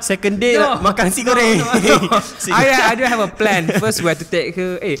 Second day makan nasi goreng. I don't have a plan. First, we have to take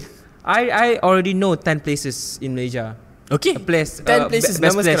her. I already know 10 places in Malaysia. Okay. A place. 10 places.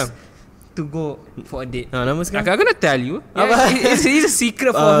 Best Nama place sekarang to go for a date. Nama sekarang I'm gonna tell you. Apa? It's a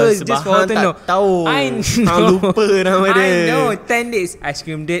secret for her, just for her to know. Tahu. I Hang know. lupa nama dia. I know 10 days. Ice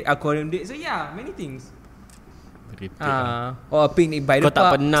cream date, aquarium date. So yeah, many things. Or picnic by the Kau tak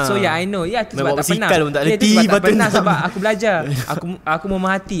park. pernah. So yeah, I know. Yeah, tu Memang sebab tak pernah. basikal pun tak Yeah, tu reti, sebab tak batu pernah enam. sebab aku belajar. Aku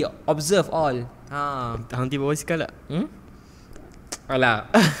memerhati, observe all. Hang tiba basikal tak?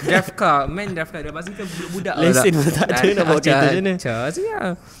 Alah, drive car, drive car. Dah basikal budak-budak. Lesen pun tak ada, nak bawa kereta macam mana? So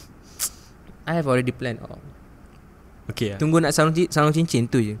yeah, I have already planned all. Okay lah. Tunggu nak sarung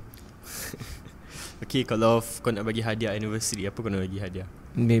cincin tu je. Okay, kalau kau nak bagi hadiah anniversary, apa kau nak bagi hadiah?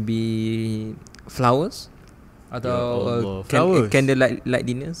 Maybe flowers atau Ya Allah, flowers. candlelight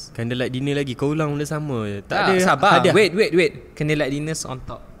dinners. Candlelight dinner lagi. Kau ulang benda sama je. Tak ada sabar. hadiah. Wait. Candlelight dinners on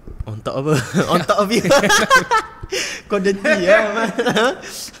top. On top apa? On top of you. Kau denti lah.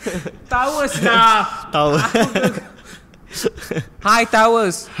 Towers lah. Tahu. High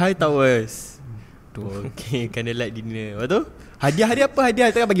towers. High towers. Okay, candlelight dinner. Lepas tu? Hadiah apa?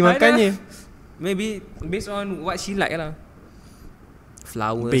 Hadiah tak bagi makan je. Maybe based on what she like lah.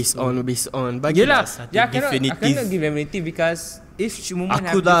 Flowers. Based on. Bagilah satu I cannot definitive. give definitive because if she woman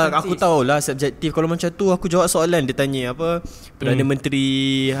Aku tahulah subjektif. Kalau macam tu aku jawab soalan dia tanya apa Perdana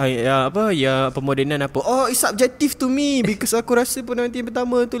Menteri pemodenan apa. Oh, it's subjective to me because aku rasa Perdana Menteri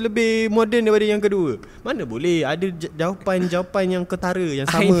pertama tu lebih moden daripada yang kedua. Mana boleh ada jawapan yang ketara yang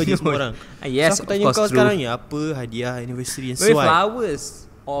sama je semua orang. Yes, so aku tanya kau true. sekarang apa hadiah anniversary yang Maybe sesuai. flowers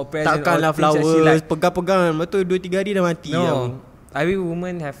or present. Takkanlah flowers pegang-pegang lepas tu 2-3 hari dah mati. No, every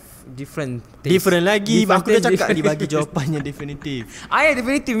woman have different taste. Different lagi. Different Aku dah taste, cakap different. dia bagi jawapannya definitif.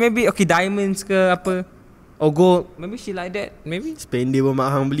 Definitive. Maybe okay, diamonds ke apa, or gold. Maybe she like that. Maybe Spender pun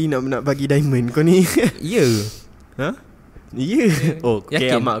mak hang beli nak bagi diamond kau ni. Ya. Ha? Ya. Oh,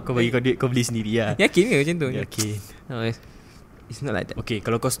 okay, Yakin? mak kau bagi kau duit kau beli sendiri lah. Yakin ke macam tu? Yakin. No, it's not like that. Okay,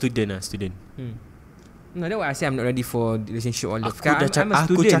 kalau kau student lah, student. No, that's why I say I'm not ready for relationship or love.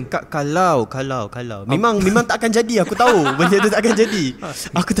 Aku cakap kalau Memang tak akan jadi. Aku tahu benda tu tak akan jadi.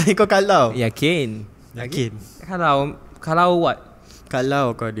 Aku tanya kau kalau. Yakin. Kalau what?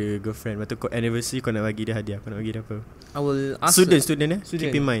 Kalau kau ada girlfriend, lepas tu kau anniversary kau nak bagi dia hadiah, kau nak bagi dia apa? I will ask Student Student.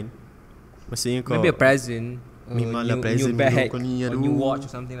 Keep in mind. Maksudnya kau maybe a present. Memanglah present new bag, kau ni, or new watch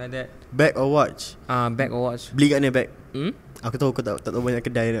or something like that. Bag or watch? Bag or watch. Beli kat mana bag? Aku tahu kau tak tahu banyak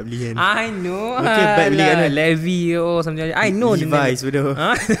kedai nak beli kan. I know. Okay, bag beli kat mana? Levi or something like that. I know Levi's bodoh.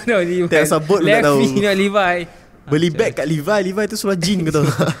 No, Levi. Tak sebut pun tak tahu. Levi, not Levi. Beli bag kat Levi tu seluar jean kau tahu.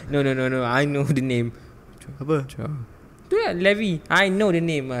 No. I know the name. Apa? Tu lah, Levi. I know the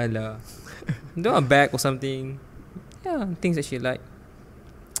name. Alah. Don't a bag or something. Yeah, things that she like.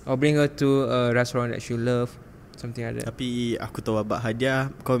 Or bring her to a restaurant that she love. Something like that. Tapi aku tahu abang hadiah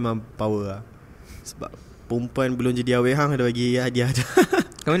kau memang power lah. Sebab perempuan belum jadi awet hang dah bagi hadiah dah.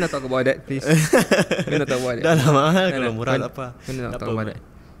 Kami nak talk about that please. Kami nak talk about that. Dah lah mahal kalau murah tak apa. Kami nak talk about that.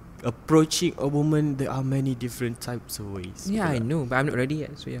 Approaching a woman, there are many different types of ways. Yeah, I know, but I'm not ready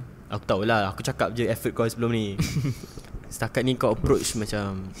yet. So yeah. Aku tahulah. Aku cakap je effort kau sebelum ni. Setakat ni kau approach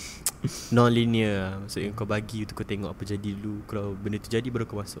macam non-linear. Maksudnya kau bagi tu, kau tengok apa jadi dulu. Kalau benda tu jadi baru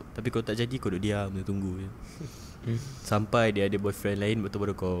kau masuk. Tapi kalau tak jadi kau duduk diam, tunggu je. Sampai dia ada boyfriend lain, betul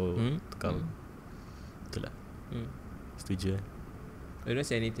baru kau tukar. Betul lah. Setuju lah. I don't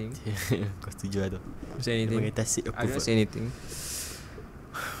say anything. Kau setuju lah tu. Don't say anything. I don't say anything.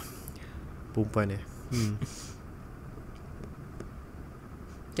 Perempuan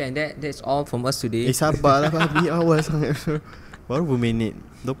Okay, and that's all from us today. Sabarlah babi awal sangat. Baru berapa minit?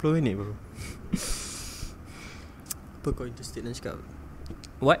 20 minit baru. Apa kau interested nak cakap?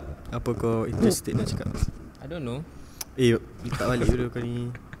 What? Apa kau interested nak cakap? I don't know. Letak balik dulu kau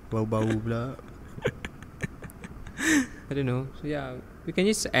ni. Bau-bau pula. I don't know. So yeah, we can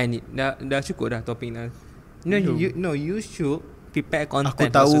just end it. Dah cukup dah topik dah. You should prepare content.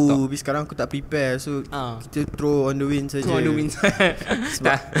 Aku tahu, tapi sekarang aku tak prepare. So kita throw on the wind saja. Throw on the wind.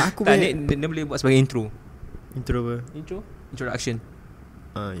 Sebab aku dia boleh buat sebagai intro. Intro apa? Introduction.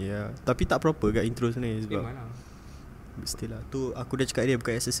 Ya. Tapi tak proper kat intro sebenarnya sebab mestilah tu aku dah cakap dia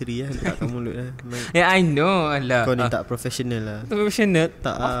bukan aksesori lah. Letak kat mulut lah. Yeah, I know lah. Kau ni tak professional lah. Professional?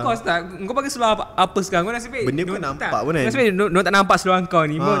 Tak. Of course tak. Kau pakai seluar apa sekarang? Kau nasib baik benda pun nampak pun kan. Nasib baik no tak nampak seluar kau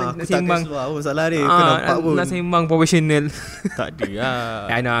ni. Aku tak pakai seluar pun salah dia. Kau nampak pun. Nak sembang professional. Tak ada lah.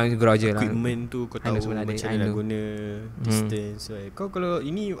 I know, I'm gurau je lah. Equipment tu kau tahu macam mana nak guna. Distance. So, kau kalau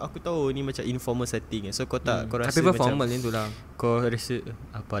ini aku tahu ni macam informal setting. So kau tak kau rasa macam macam formal ni tu lah. Kau rasa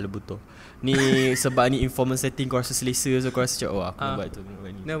apa lah butuh. Ni sebab ni informal setting kau rasa selesa. So kau rasa macam aku nak buat tu.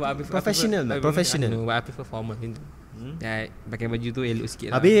 No, but I prefer professional lah. Professional. No, but I prefer formal ni tu. Pakai baju tu elok sikit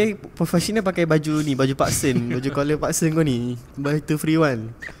lah. Habis professional pakai baju ni, baju paksen. Baju collar paksen kau ni. Baju free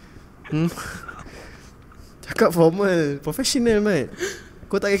one. Cakap formal. Professional mat.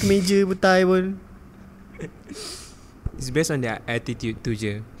 Kau tak pakai kemeja betai pun. It's based on their attitude tu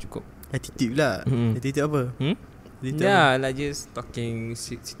je. Cukup. Attitude lah. Attitude apa? Yeah, like just talking,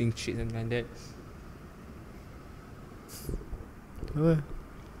 sitting straight and like that. Apa?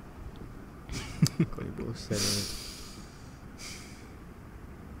 Kau ni bosan.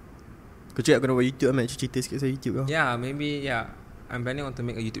 Kau cakap kau nak buat YouTube Ahmad. Cerita sikit pasal YouTube kau. Yeah, maybe I'm planning on to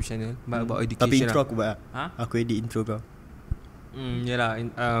make a YouTube channel about education. Tapi intro aku buat. Aku edit intro kau. Yalah,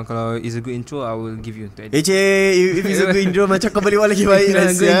 kalau it's a good intro, I will give you to edit. If it's a good intro, macam kau boleh buat lagi baik lah.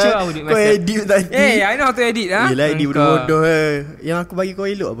 Good intro, I will do it myself. Kau edit tadi. I know how to edit. Yelah, edit bodoh Yang aku bagi kau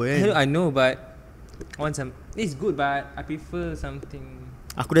elok apa kan? I know, but it's good, but I prefer something.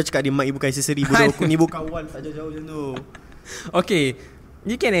 Aku dah cakap dia mic bukan aksesori. Bodoh aku ni bukan one. Tak jauh-jauh macam tu. Okay,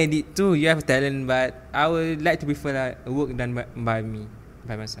 you can edit too. You have talent, but I would like to prefer like work done by me,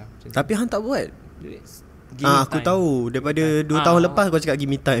 by myself. Tapi hang tak buat. Aku time. tahu. Daripada 2 tahun lepas kau cakap give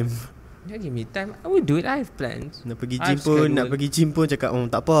me time. Give me time. I will do it. I have plans. Nak pergi gym pun cakap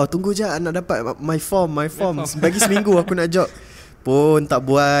tak apa, tunggu je nak dapat my form. Bagi seminggu aku nak job. Pun tak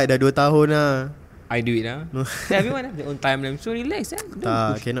buat. Dah 2 tahun lah. I do it lah. Everyone have their own timeline. So relax lah.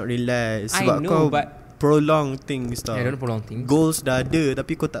 Tak, cannot relax. Sebab kau prolong things tau. I don't prolong things. Goals dah ada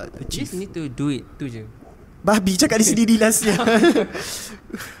tapi kau tak achieve. Just need to do it tu je. Babi cakap dia sendiri last year.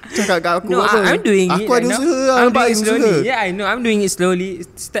 Cakap kat aku No, apa? I'm doing it. Aku ada usaha. I'm doing it usaha. slowly. Yeah, I know. I'm doing it slowly,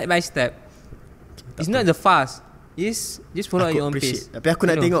 step by step. It's not the fast. It's just follow your own pace. Tapi aku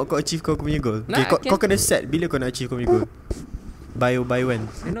nak tengok kau achieve kau punya goal. Okay, kau kena set bila kau nak achieve kau punya goal. By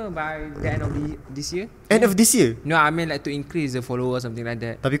when? You know, by the end of this year. End of this year? No, I mean like to increase the followers, something like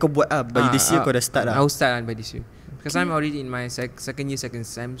that. Tapi kau buat by this year kau dah start dah. I will start by this year. Because I'm already in my second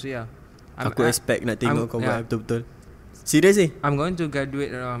sem, so yeah. Aku expect nak tengok kau buat betul-betul. Serious ni? I'm going to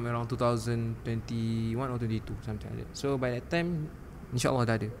graduate around 2021 or 22, something like that. So by that time, insyaAllah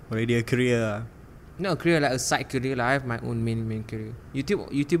dah ada. Already a career lah. Not a career, like a side career. Like I have my own main career.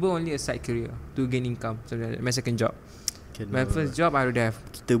 YouTuber only a side career to gain income. So my second job. My first job I already have.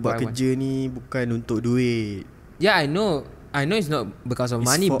 Kita buat kerja ni bukan untuk duit. Yeah, I know it's not because of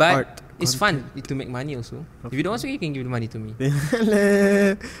money, but it's fun to make money also. If you don't want to, you can give the money to me.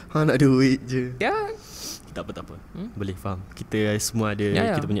 Nak duit je. Yeah. Tak apa. Boleh faham. Kita semua ada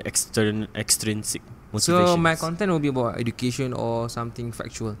kita punya extrinsic So motivation. my content will be about education or something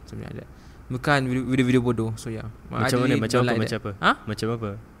factual, something like that. Bukan video-video bodoh. So yeah. Macam mana? Macam apa? Macam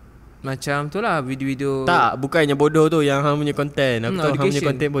apa? Macam tu lah video-video. Tak, bukannya bodoh tu yang hang punya content. Aku tahu hang punya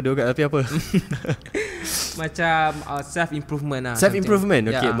content bodoh kat, tapi apa? Macam self-improvement lah. Self-improvement?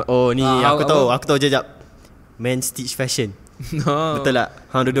 Okay. Yeah. Oh ni aku tahu jap. Man Stitch Fashion. No. Betul tak?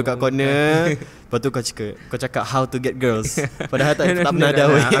 Hang duduk kat corner. Lepas tu kau cakap how to get girls. Padahal tak pernah ada.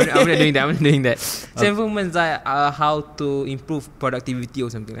 I'm not doing that. Self-improvement is like how to improve productivity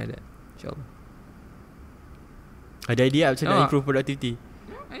or something like that. InsyaAllah. Ada idea macam nak improve productivity?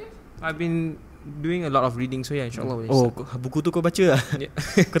 I've been doing a lot of reading, so yeah, insyaAllah. Buku tu kau baca lah?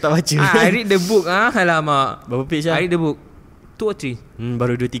 Kau tak baca? I read the book. Alamak. Berapa page lah? I read the book 2 or 3.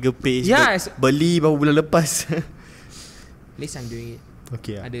 Baru 2-3 page. Yes. Beli baru bulan lepas. At least I'm doing it.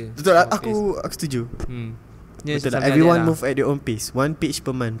 Okay lah. Ada. Betul lah, aku setuju. Yes, betul lah. Everyone move at their own pace. 1 page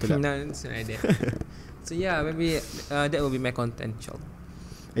per month. Betul lah. No, it's not like that. So yeah, maybe that will be my content, insyaAllah.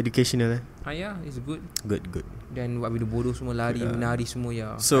 Educational yeah, it's good. Good. Dan buat video bodoh semua, lari, menari semua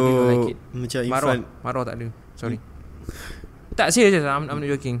ya. So like macam Irfan Marah tak ada. Sorry. Tak, serious, I'm not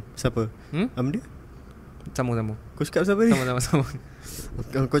joking. Siapa? Am dia? Sama-sama. Kau cakap siapa ni? Sama-sama.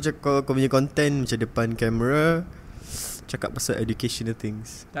 Kau cakap kau punya content macam depan kamera, cakap pasal educational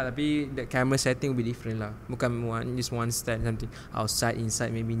things. Tak, tapi the camera setting will be different lah. Bukan just one style, something outside,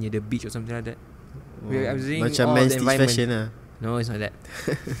 inside, maybe near the beach or something like that. Macam Man Stitch Fashion lah. No, it's not that.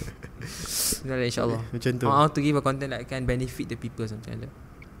 InsyaAllah. Macam tu. I want to give a content that can benefit the people, something like that.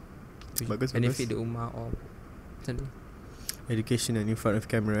 Bagus. Benefit the ummah or something. Education in front of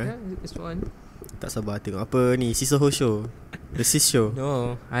camera. Yeah, it's fun. Tak sabar tengok apa ni, Sister Ho Show. The Sis Show.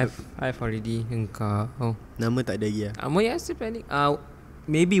 No, I've already engkau. Nama tak ada lagi lah. Yeah, still planning.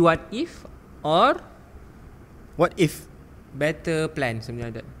 Maybe what if or what if better plan, something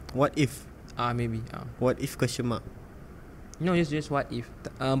like that. What if? Maybe. What if question mark? No, just what if.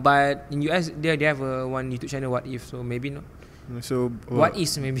 But in US they have one YouTube channel what if, so maybe not. So what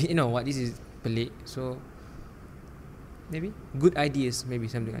is maybe what is pelik. So maybe good ideas, maybe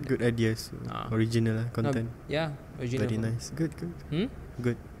something like that. Good ideas. Original lah content. Yeah, original. Very nice. Good.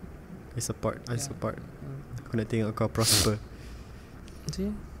 Good. I support. Aku nak tengok kau prosper.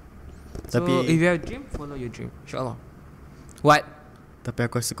 So yeah. Tapi if you have a dream, follow your dream, insyaAllah. What? Tapi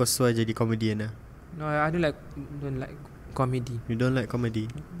aku rasa kau suai jadi comedian lah. No, I don't like comedy. You don't like comedy?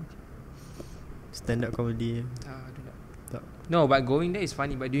 Stand up comedy? I don't like. Tak. No, but going there is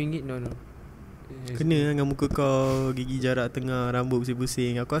funny, but doing it, no. Kena dengan muka kau, gigi jarak tengah, rambut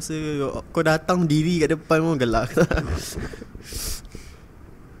pusing-pusing. Aku rasa kau datang diri kat depan pun gelak.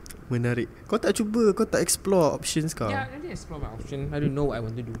 Menarik. Kau tak cuba, kau tak explore options kau? Yeah, I already explore my option. I don't know what I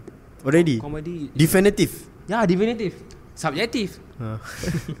want to do. Already? Comedy. Definitive? Yeah, definitive. Subjective.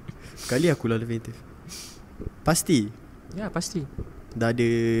 Kali aku lah definitive. Pasti? Ya, pasti. Dah ada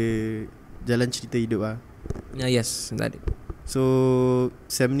jalan cerita hidup lah? Ya, yes, dah ada. So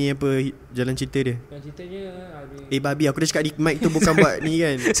Sam ni apa jalan cerita dia? Jalan ceritanya babi, aku dah cakap di mic tu bukan buat ni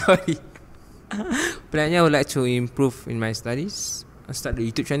kan. Sorry. Plannya I would like to improve in my studies, start the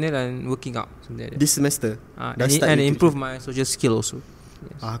YouTube channel and working out, something like that. This semester? And improve my social skill also.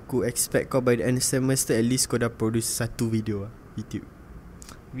 Yes. Aku expect kau by the end semester at least kau dah produce 1 video lah YouTube.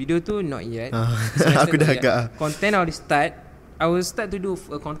 Video tu not yet. Aku dah agak content I will start to do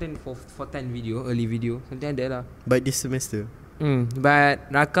a content for 10 video, early video, something like that lah. By this semester? But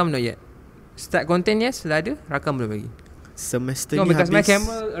rakam not yet. Start content yes, dah ada. Rakam belum lagi. Semester ni because habis. My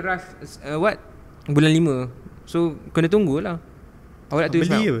camera arrive bulan 5. So kena tunggu lah. Awak nak tulis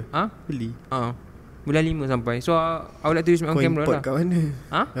beli apa? Beli? Bulan 5 sampai. So I would like to use my own camera lah. Kau import kat mana?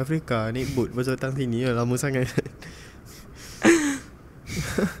 Afrika, naik boat pasal datang sini lah, lama sangat.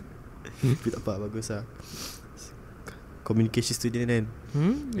 Tapi tak apa, bagus lah. Communication student kan,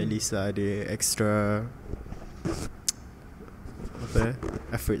 at least lah ada extra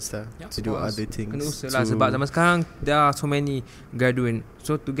efforts lah, to do other things. Kena usaha lah, sebab zaman sekarang there are so many graduate,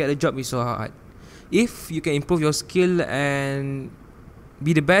 so to get a job is so hard. If you can improve your skill and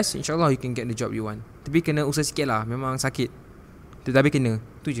be the best, insyaAllah you can get the job you want. Tapi kena usaha sikit lah, memang sakit tetapi kena,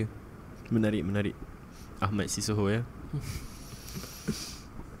 tu je. Menarik Ahmad Sisoho ya.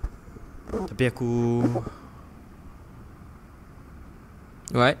 Tapi aku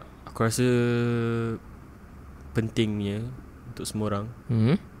rasa pentingnya untuk semua orang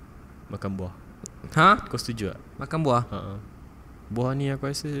makan buah. Kau setuju tak? Makan buah? Buah ni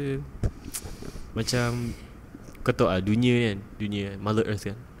aku rasa macam, kau tahu lah dunia Mother Earth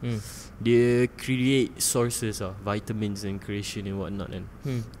kan, dia create sources of vitamins and creation and what not kan.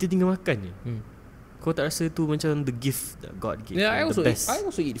 Kita tinggal makan je. Kau tak rasa tu macam the gift that God gave? Yeah, I the best. I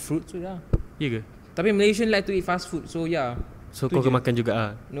also eat fruit, so yeah. Ya ke? Tapi Malaysian like to eat fast food, so yeah. So kau akan makan juga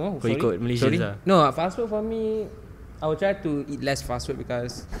lah? No, kau ikut Malaysians lah? No, fast food for me, I will try to eat less fast food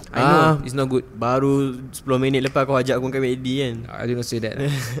because I know it's not good. Baru 10 minit lepas kau ajak aku makan McD kan? I do not say that.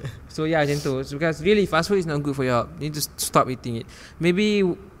 So yeah, macam tu. So, because really fast food is not good for your health. You need to stop eating it. Maybe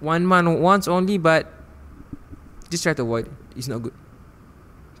 1 month once only, but just try to avoid it. It's not good.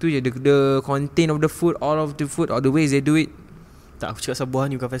 Tu je, the content of the food, all of the food, or the ways they do it. Tak, aku cakap pasal buah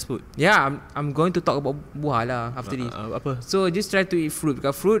ni bukan fast food. Yeah, I'm going to talk about buah lah after this. Apa? So just try to eat fruit,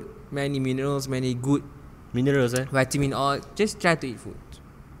 because fruit many minerals, many good minerals vitamin all. Just try to eat food.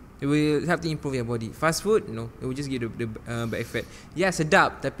 It will help to improve your body. Fast food, no, it will just give the bad effect. Yeah,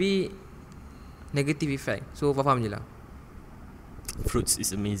 sedap tapi negative effect. So faham je lah. Fruits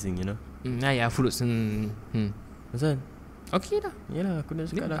is amazing, you know. Yeah, fruits. Asal? Okay dah. Yalah, aku dah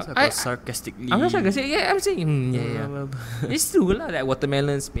cakap dah. Aku sarcastically. I'm not sarcastic. Yeah, I'm saying yeah. It's true lah, like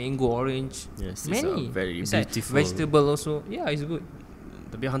watermelons, mango, orange. Yes, many. It's very it's beautiful. Like vegetable also. Yeah, it's good.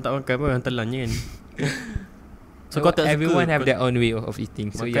 Tapi hang tak makan pun hang telan je kan. So kau tak everyone have their own way of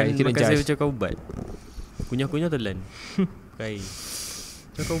eating. So yeah, you can makan judge. Saya macam kau ubat. Kunyah-kunyah telan. Kain.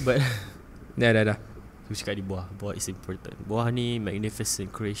 Macam kau ubat. Dah. Aku cakap di buah. Buah is important. Buah ni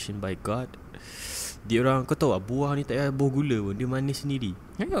magnificent creation by God. Dia orang, kau tahu tak, buah ni tak payah buah gula pun, dia manis sendiri.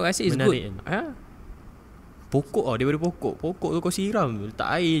 I say it's menarik good kan? Pokok tau, daripada pokok tu kau siram, letak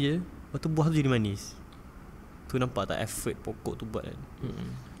air je, lepas tu buah tu jadi manis. Tu nampak tak effort pokok tu buat kan.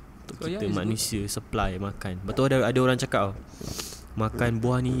 Untuk kita manusia good. Supply makan. Betul ada orang cakap tau, makan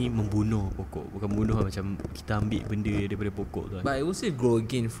buah ni membunuh pokok. Bukan bunuh lah, macam kita ambil benda daripada pokok tu kan. But it will still grow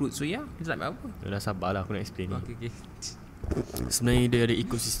again fruit. So yeah, it's like apa? Dah sabarlah aku nak explain ni. Okay. Sebenarnya dia ada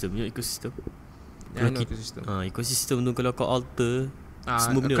ekosistem. Ekosistem. Ekosistem tu kalau kau alter,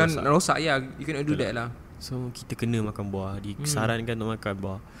 semua benda kan rosak. Ya, you cannot do that lah. So kita kena makan buah. Disarankan untuk makan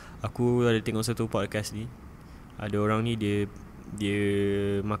buah. Aku ada tengok satu podcast ni, ada orang ni dia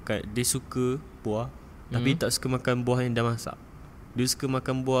makan, dia suka buah tapi tak suka makan buah yang dah masak. Dia suka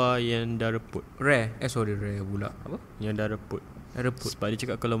makan buah yang dah reput. Rare pula. Apa? Yang dah reput. Sebab dia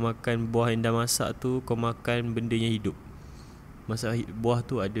cakap kalau makan buah yang dah masak tu, kau makan benda yang hidup. Masa buah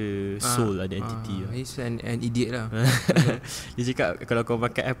tu ada soul, ada entity. He's an idiot lah. Dia cakap kalau kau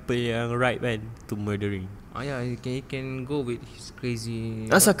makan apple yang ripe kan, tu murdering. Yeah, you can go with his crazy.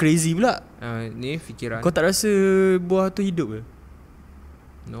 Asal crazy pula? Ni fikiran. Kau tak rasa buah tu hidup ke?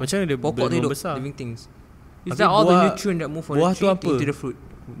 No. Macam mana dia pokok tu hidup, besar? living things. Is that all the nutrient that move from the tree into the fruit?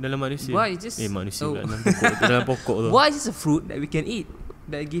 Dalam manusia. Buah is just manusia pula dalam pokok tu. Buah is just a fruit that we can eat.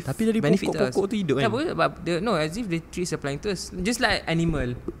 That give tapi dari pokok tu hidup kan? No, as if the tree supplying to us. Just like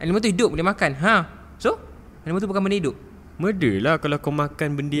animal tu hidup, boleh makan. So animal tu bukan benda hidup. Murder lah kalau kau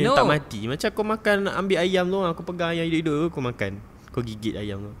makan benda yang tak mati. Macam kau makan, ambil ayam tu, kau pegang ayam hidup-hidup, kau makan, kau gigit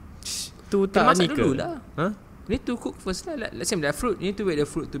ayam tu. Tu tak ni ke? Dulu lah. You need to cook first lah. Let's say that fruit, you need to wait the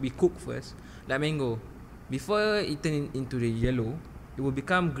fruit to be cooked first. Like mango, before it turn into the yellow, it will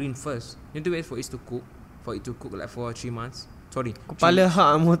become green first. You need to wait for it to cook like for 3 months. Sorry, kepala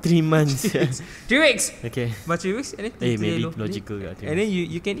mau 3 months. 3 weeks. Okay. But 3 weeks and then maybe logical lah. And then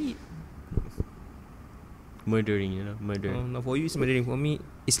you can eat. Murdering, you know, murder. No, for you it's murdering. For me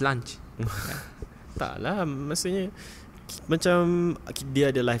it's lunch. Tak lah, maksudnya macam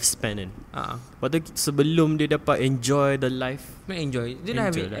dia ada lifespan kan. Lepas tu sebelum dia dapat enjoy the life, not enjoy, dia dah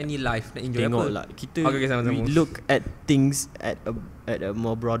have any life nak enjoy. Tengok apa lah, kita sama-sama. we look at things at a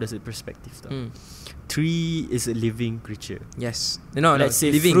more broader perspective tau. Tree is a living creature. Yes. No, let's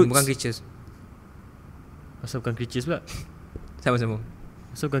say living, fruits. bukan creatures. Asal bukan creatures pula? Sama-sama.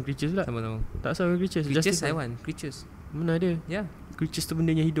 Asal bukan creatures pula? Sama-sama. Tak asal bukan creatures. Creatures haiwan. Creatures. Mana ada? Yeah. Creatures tu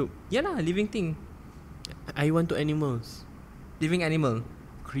benda yang hidup. Yalah, living thing. I want to animals. Living animal.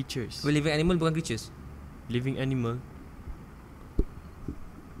 Creatures. Living animal bukan creatures. Living animal.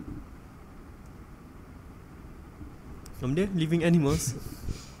 Nama dia living animals.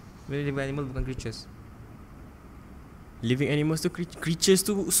 Living animal bukan creatures. Living animals tu creatures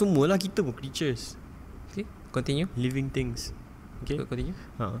tu semualah, kita pun creatures. Okay, continue. Living things. Okay, continue.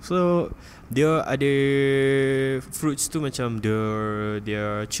 So dia ada fruits tu macam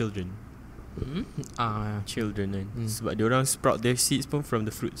their children. Children kan. Sebab dia orang sprout their seeds pun from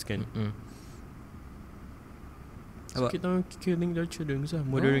the fruits kan. So kita killing their children lah,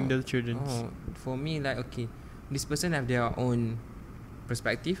 murdering their children. For me, like, okay, this person have their own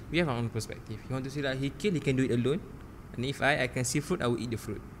perspective. We have our own perspective. You want to say that he kill, he can do it alone. And if I can see fruit, I will eat the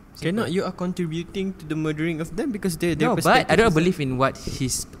fruit. Cannot you are contributing to the murdering of them because their no, but I don't believe in what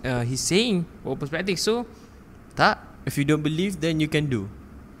he's saying or perspective. So tak. If you don't believe, then you can do.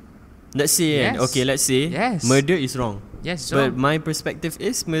 Let's say let's say murder is wrong. Yes, but my perspective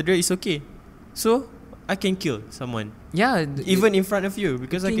is murder is okay. So I can kill someone. Yeah, even in front of you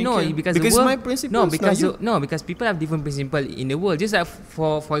because I can kill. Because my principle. No, because people have different principle in the world. Just like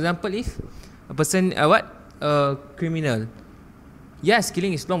for example, if a person criminal, yes,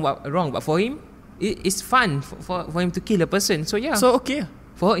 killing is wrong, but for him it's fun for him to kill a person. So yeah. So okay.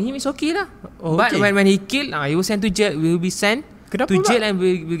 For him it's okay lah. But when he kill, he will send to jail. Will be sent to jail and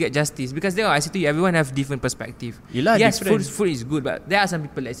will get justice. Because I say to you, everyone have different perspective. Yes, food is good, but there are some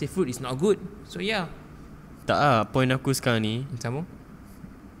people that say food is not good. So yeah. Tak lah, point aku sekarang ni sama.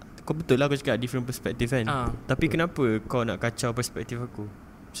 Kau betul lah kau cakap different perspective kan. Tapi kenapa kau nak kacau perspektif aku?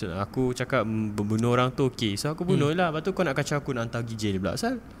 So, aku cakap bunuh orang tu okay, so aku bunuh lah. Lepas tu kau nak kacau aku, nak hantar pergi jail pula.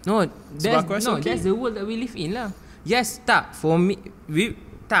 Asal? No, that's the world that we live in lah. Yes, tak. For me, we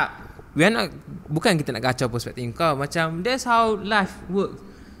are not, bukan kita nak kacau perspektif kau. Macam that's how life works.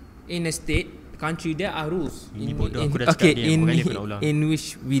 In a state, country, there are rules. Ini bodoh, aku dah cakap in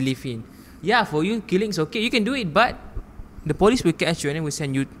which we live in. Yeah, for you, killing is okay. You can do it, but the police will catch you and then will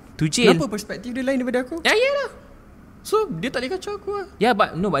send you to jail. Kenapa perspektif dia lain daripada aku? Ya, iyalah. So, dia tak boleh kacau aku lah. Yeah,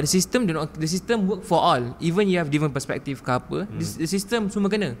 but the system the system work for all. Even you have different perspective ke apa, the system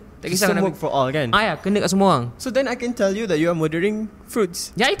semua kena. Tak kisah system work for all kan? Ya, kena kat semua orang. So then I can tell you that you are murdering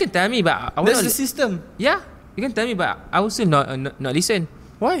fruits. Yeah, you can tell me, but that's the system. Yeah, you can tell me, but I will still not listen.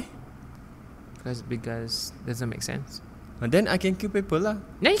 Why? Because doesn't make sense. And then I can kill people lah.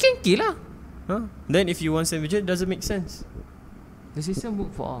 Then you can kill lah. Then if you want sandwich, it doesn't make sense. The system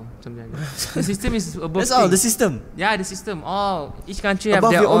work for all. Something like that. The system is above. That's all. The system. Yeah, the system. All each country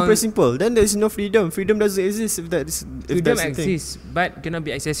above have their own principle. Then there is no freedom. Freedom doesn't exist if freedom exists, but cannot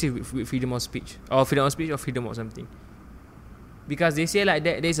be excessive with freedom of speech or freedom of something. Because they say like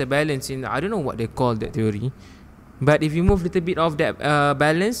that there is a balance in, I don't know what they call that theory, but if you move a little bit of that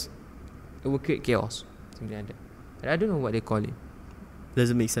balance, it will create chaos. Something like that. But I don't know what they call it.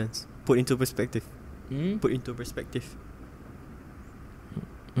 Doesn't make sense. Put into perspective. Put into perspective.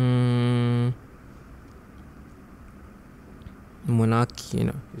 Monarchy,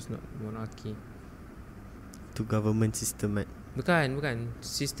 no, it's not monarchy. To government system, right? Bukan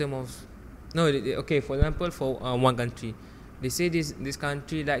system of. No, okay. For example, for one country, they say this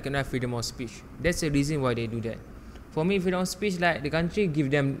country like cannot have freedom of speech. That's the reason why they do that. For me, freedom of speech, like the country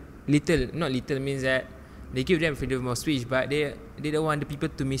give them not little means that they give them freedom of speech, but they don't want the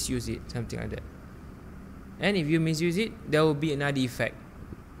people to misuse it, something like that. And if you misuse it, there will be another effect.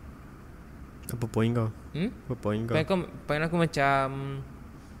 Apa point kau? Apa point kau? Point aku macam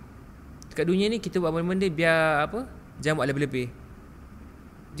dekat dunia ni kita buat benda-benda biar apa? Jangan buat lebih-lebih.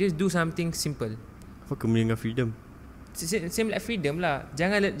 Just do something simple. Apa kena dengan freedom? Same like freedom lah.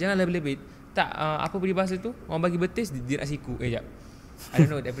 Jangan lebih-lebih. Tak apa peribahasa tu? Orang bagi betis dia nak siku. Jap. I don't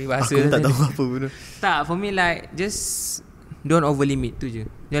know that peribahasa. Aku tak tahu apa benda. Tak, for me like just don't over limit tu je.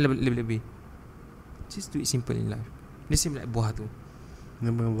 Jangan lebih-lebih. Just do it simple in life. Dia same like buah tu.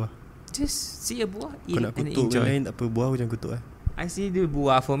 Nama buah. Just see a buah, eat and enjoy. Kau nak kutuk lain tak apa, buah aku jangan kutuk lah. I see the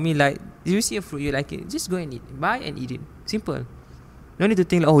buah, for me like, if you see a fruit you like it, just go and eat. Buy and eat it. Simple. No need to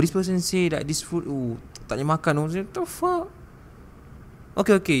think like, oh this person say that this fruit tak boleh makan. What the fuck?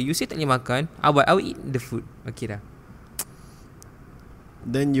 Okay, you say tak boleh makan, I will eat the fruit. Okay dah.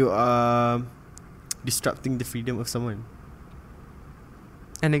 Then you are disrupting the freedom of someone.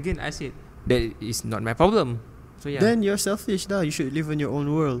 And again I said that is not my problem. So yeah. Then you're selfish lah. You should live in your own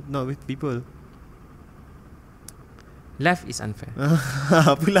world, not with people. Life is unfair.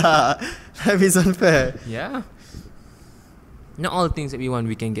 Pula life is unfair. Yeah. Not all things that we want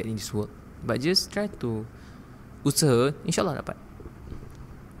we can get in this world, but just try to usaha, InsyaAllah dapat.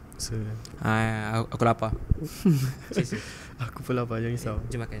 So, aku lapar. Aku pun lapar, jangan risau.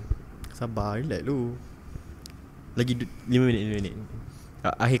 Jom makan. Sabar, relax dulu. Lagi 5 minit.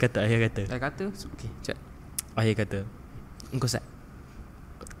 Akhir kata. Akhir kata. Okay, cak. Akhir kata. Engkau sat.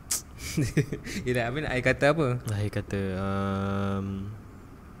 Yelah, apa nak akhir kata apa? Akhir kata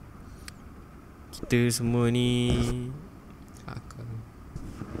kita semua ni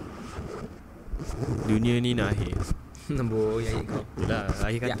dunia ni nak akhir. Boy, akhir kau. Yelah,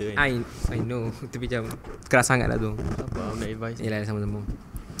 akhir kata kan. I know. Tapi macam keras sangat lah tu. Apa nak advice? Yelah, sama-sama.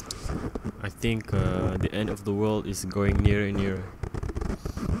 I think the end of the world is going nearer and nearer.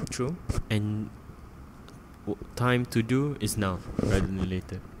 True. And time to do is now rather than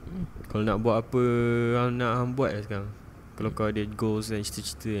later. Kalau nak buat apa nak buat lah sekarang. Kalau kau ada goals dan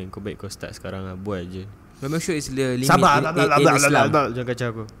cita-cita kan, kau baik kau start sekarang lah. Buat je. But make sure it's the limit. Sabar, in Islam. Jangan kacau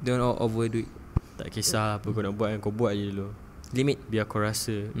aku. Don't overdo it. Tak kisah apa kau nak buat kan, kau buat je dulu. Limit. Biar kau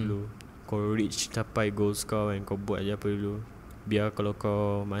rasa dulu. Kau reach, capai goals kau kan, kau buat je apa dulu. Biar kalau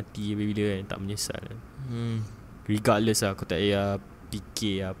kau mati bila-bila kan, tak menyesal kan. Regardless lah, aku tak payah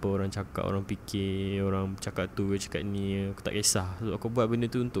fikir apa orang cakap. Orang fikir, orang cakap tu, cakap ni. Aku tak kisah. Sebab aku buat benda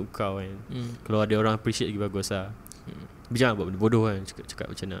tu untuk kau kan. Kalau ada orang appreciate lagi bagus lah. Jangan buat benda bodoh kan. Cakap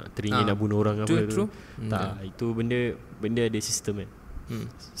macam nak teringin nak bunuh orang apa tu. Tak, itu benda ada sistem kan.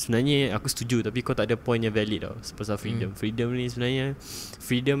 Sebenarnya aku setuju, tapi kau tak ada point yang valid tau pasal freedom. Freedom ni sebenarnya,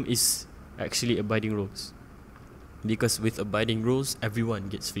 freedom is actually abiding rules. Because with abiding rules, everyone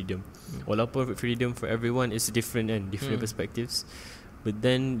gets freedom. Walaupun freedom for everyone is different and different perspectives, but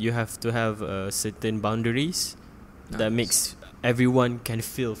then you have to have certain boundaries that makes everyone can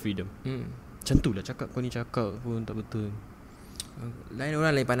feel freedom. Macam tu lah cakap kau ni cakap pun tak betul. Lain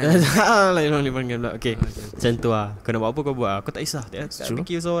orang lain pandangan. Lain orang lain pandangan pula. Okay, macam tu lah. Kau nak buat apa kau buat. Kau tak kisah. Tak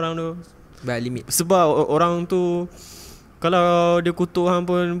fikir seorang tu. By limit. Sebab orang tu, kalau dia kutuk hang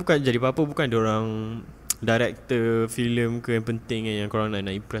pun bukan jadi apa-apa. Bukan dia orang director filem ke yang penting kan, yang korang nak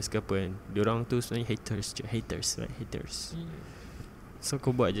impress ke apa kan. Dia orang tu sebenarnya haters je. Haters. So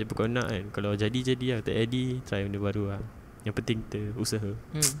kau buat je apa kau nak kan. Kalau jadi lah. Tak jadi, try benda baru lah. Yang penting kita usaha.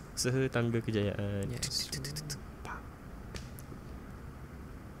 Usaha tangga kejayaan. Yes.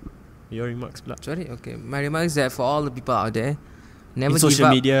 Your remarks pula. Sorry, okay. My remarks that for all the people out there, never in give social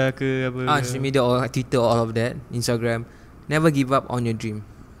up. media ke apa. Social media or Twitter, all of that, Instagram. Never give up on your dream.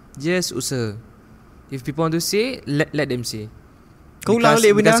 Just usaha. If people want to say, let them say. Kau ulang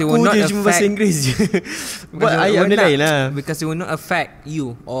balik benda aku je cuma bahasa Inggeris je. Buat ayat benda lain lah. Because it will not affect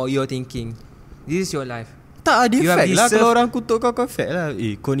you or your thinking. This is your life. Tak ada effect lah. Kalau orang kutuk kau effect lah.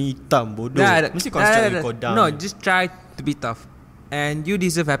 Kau ni hitam bodoh. Mesti kau cakap kau down. No, just try to be tough. And you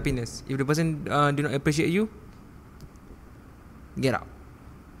deserve happiness. If the person do not appreciate you, get out.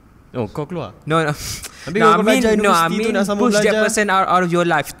 Oh, kau keluar? No. Habis kau belajar universiti tu nak sama push belajar. Push that person out of your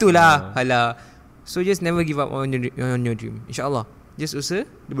life. Itulah. Halah. So just never give up on your dream. InsyaAllah. Just usaha,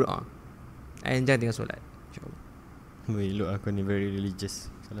 berdoa. And jangan tinggal solat. InsyaAllah. Weh, look aku ni very religious.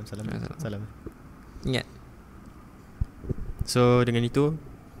 Salam. Ingat. So dengan itu,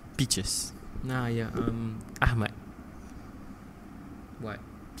 Peaches. Nah, ya. Ahmad. What?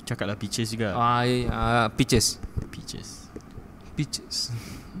 Cakaplah Peaches juga. Peaches. Peaches. Peaches.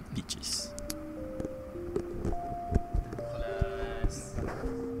 Peaches.